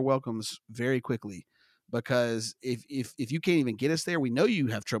wear out their welcomes very quickly. Because if you can't even get us there, we know you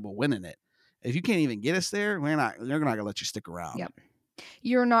have trouble winning it. If you can't even get us there, they're not going to let you stick around. Yep.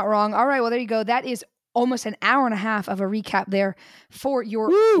 You're not wrong. All right, well, there you go. That is almost an hour and a half of a recap there for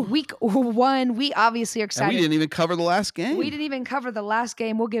your week one. We obviously are excited. And we didn't even cover the last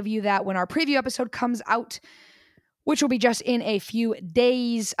game. We'll give you that when our preview episode comes out. which will be just in a few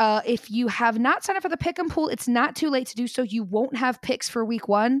days. If you have not signed up for the Pick'em pool, it's not too late to do so. You won't have picks for week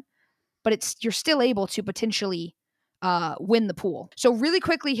 1, but you're still able to potentially win the pool. So really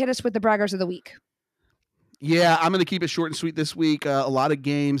quickly, hit us with the braggers of the week. Yeah, I'm going to keep it short and sweet this week. A lot of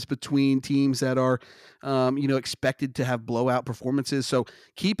games between teams that are, expected to have blowout performances. So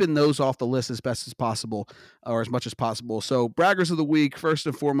keeping those off the list as best as possible, or as much as possible. So braggers of the week, first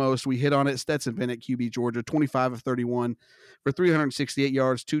and foremost, we hit on it. Stetson Bennett, QB Georgia, 25 of 31 for 368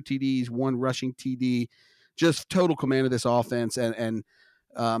 yards, 2 TDs, 1 rushing TD. Just total command of this offense, and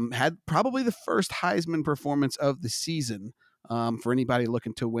had probably the first Heisman performance of the season. For anybody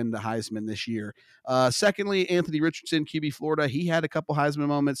looking to win the Heisman this year. Secondly, Anthony Richardson, QB Florida. He had a couple Heisman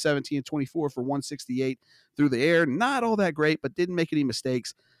moments, 17-24 for 168 through the air. Not all that great, but didn't make any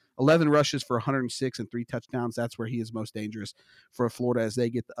mistakes. 11 rushes for 106 and 3 touchdowns. That's where he is most dangerous for Florida as they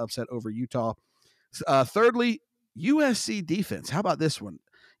get the upset over Utah. Thirdly, USC defense. How about this one?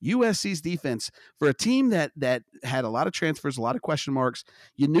 USC's defense, for a team that had a lot of transfers, a lot of question marks.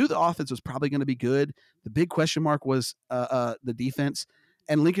 You knew the offense was probably going to be good. The big question mark was the defense.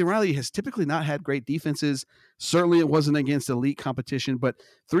 And Lincoln Riley has typically not had great defenses. Certainly it wasn't against elite competition, but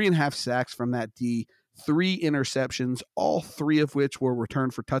 3.5 sacks from that D, 3 interceptions, all 3 of which were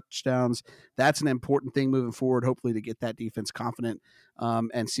returned for touchdowns. That's an important thing moving forward, hopefully, to get that defense confident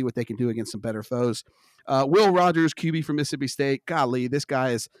and see what they can do against some better foes. Will Rogers, QB from Mississippi State. Golly, this guy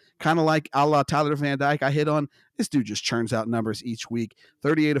is kind of like a la Tyler Van Dyke I hit on. This dude just churns out numbers each week.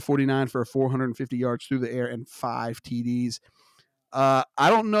 38 of 49 for 450 yards through the air and 5 TDs. I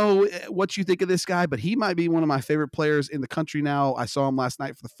don't know what you think of this guy, but he might be one of my favorite players in the country now. I saw him last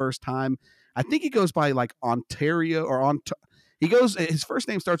night for the first time. I think he goes by like Ontario or his first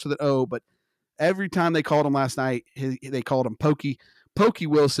name starts with an O, but every time they called him last night, they called him Pokey. Pokey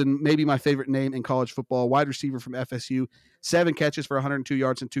Wilson, maybe my favorite name in college football, wide receiver from FSU, 7 catches for 102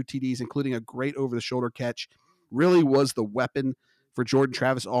 yards and 2 TDs, including a great over-the-shoulder catch. Really was the weapon for Jordan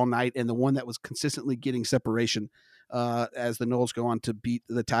Travis all night and the one that was consistently getting separation as the Noles go on to beat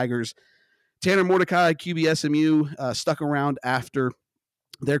the Tigers. Tanner Mordecai, QB SMU, stuck around after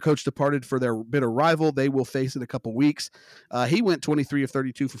their coach departed for their bitter rival. They will face in a couple weeks. He went 23 of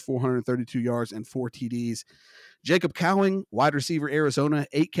 32 for 432 yards and 4 TDs. Jacob Cowing, wide receiver, Arizona,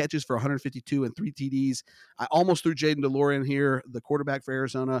 8 catches for 152 and 3 TDs. I almost threw Jaden DeLorean here, the quarterback for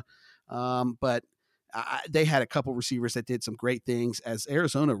Arizona, but they had a couple receivers that did some great things as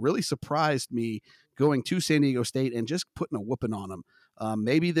Arizona really surprised me going to San Diego State and just putting a whooping on them.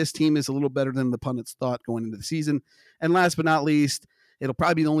 Maybe this team is a little better than the pundits thought going into the season. And last but not least, it'll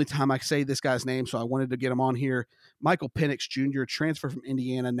probably be the only time I say this guy's name, so I wanted to get him on here. Michael Penix Jr., transfer from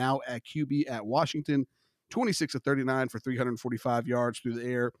Indiana, now at QB at Washington, 26 of 39 for 345 yards through the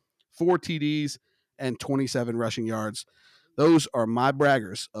air, 4 TDs, and 27 rushing yards. Those are my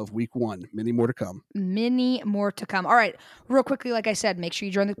braggers of week 1. Many more to come. Many more to come. All right, real quickly, like I said, make sure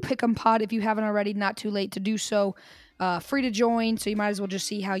you join the Pick'em pod if you haven't already. Not too late to do so. Free to join, so you might as well just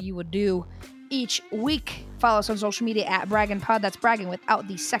see how you would do each week. Follow us on social media at Braggin Pod. That's bragging without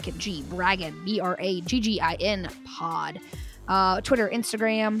the second G. Braggin, BRAGGIN pod. Twitter,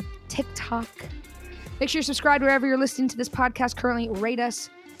 Instagram, TikTok. Make sure you're subscribed wherever you're listening to this podcast currently. Rate us,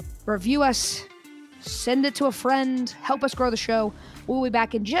 review us, send it to a friend, help us grow the show. We'll be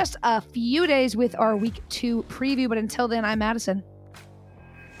back in just a few days with our week 2 preview. But until then, I'm Madison.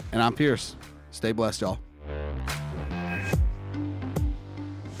 And I'm Pierce. Stay blessed, y'all.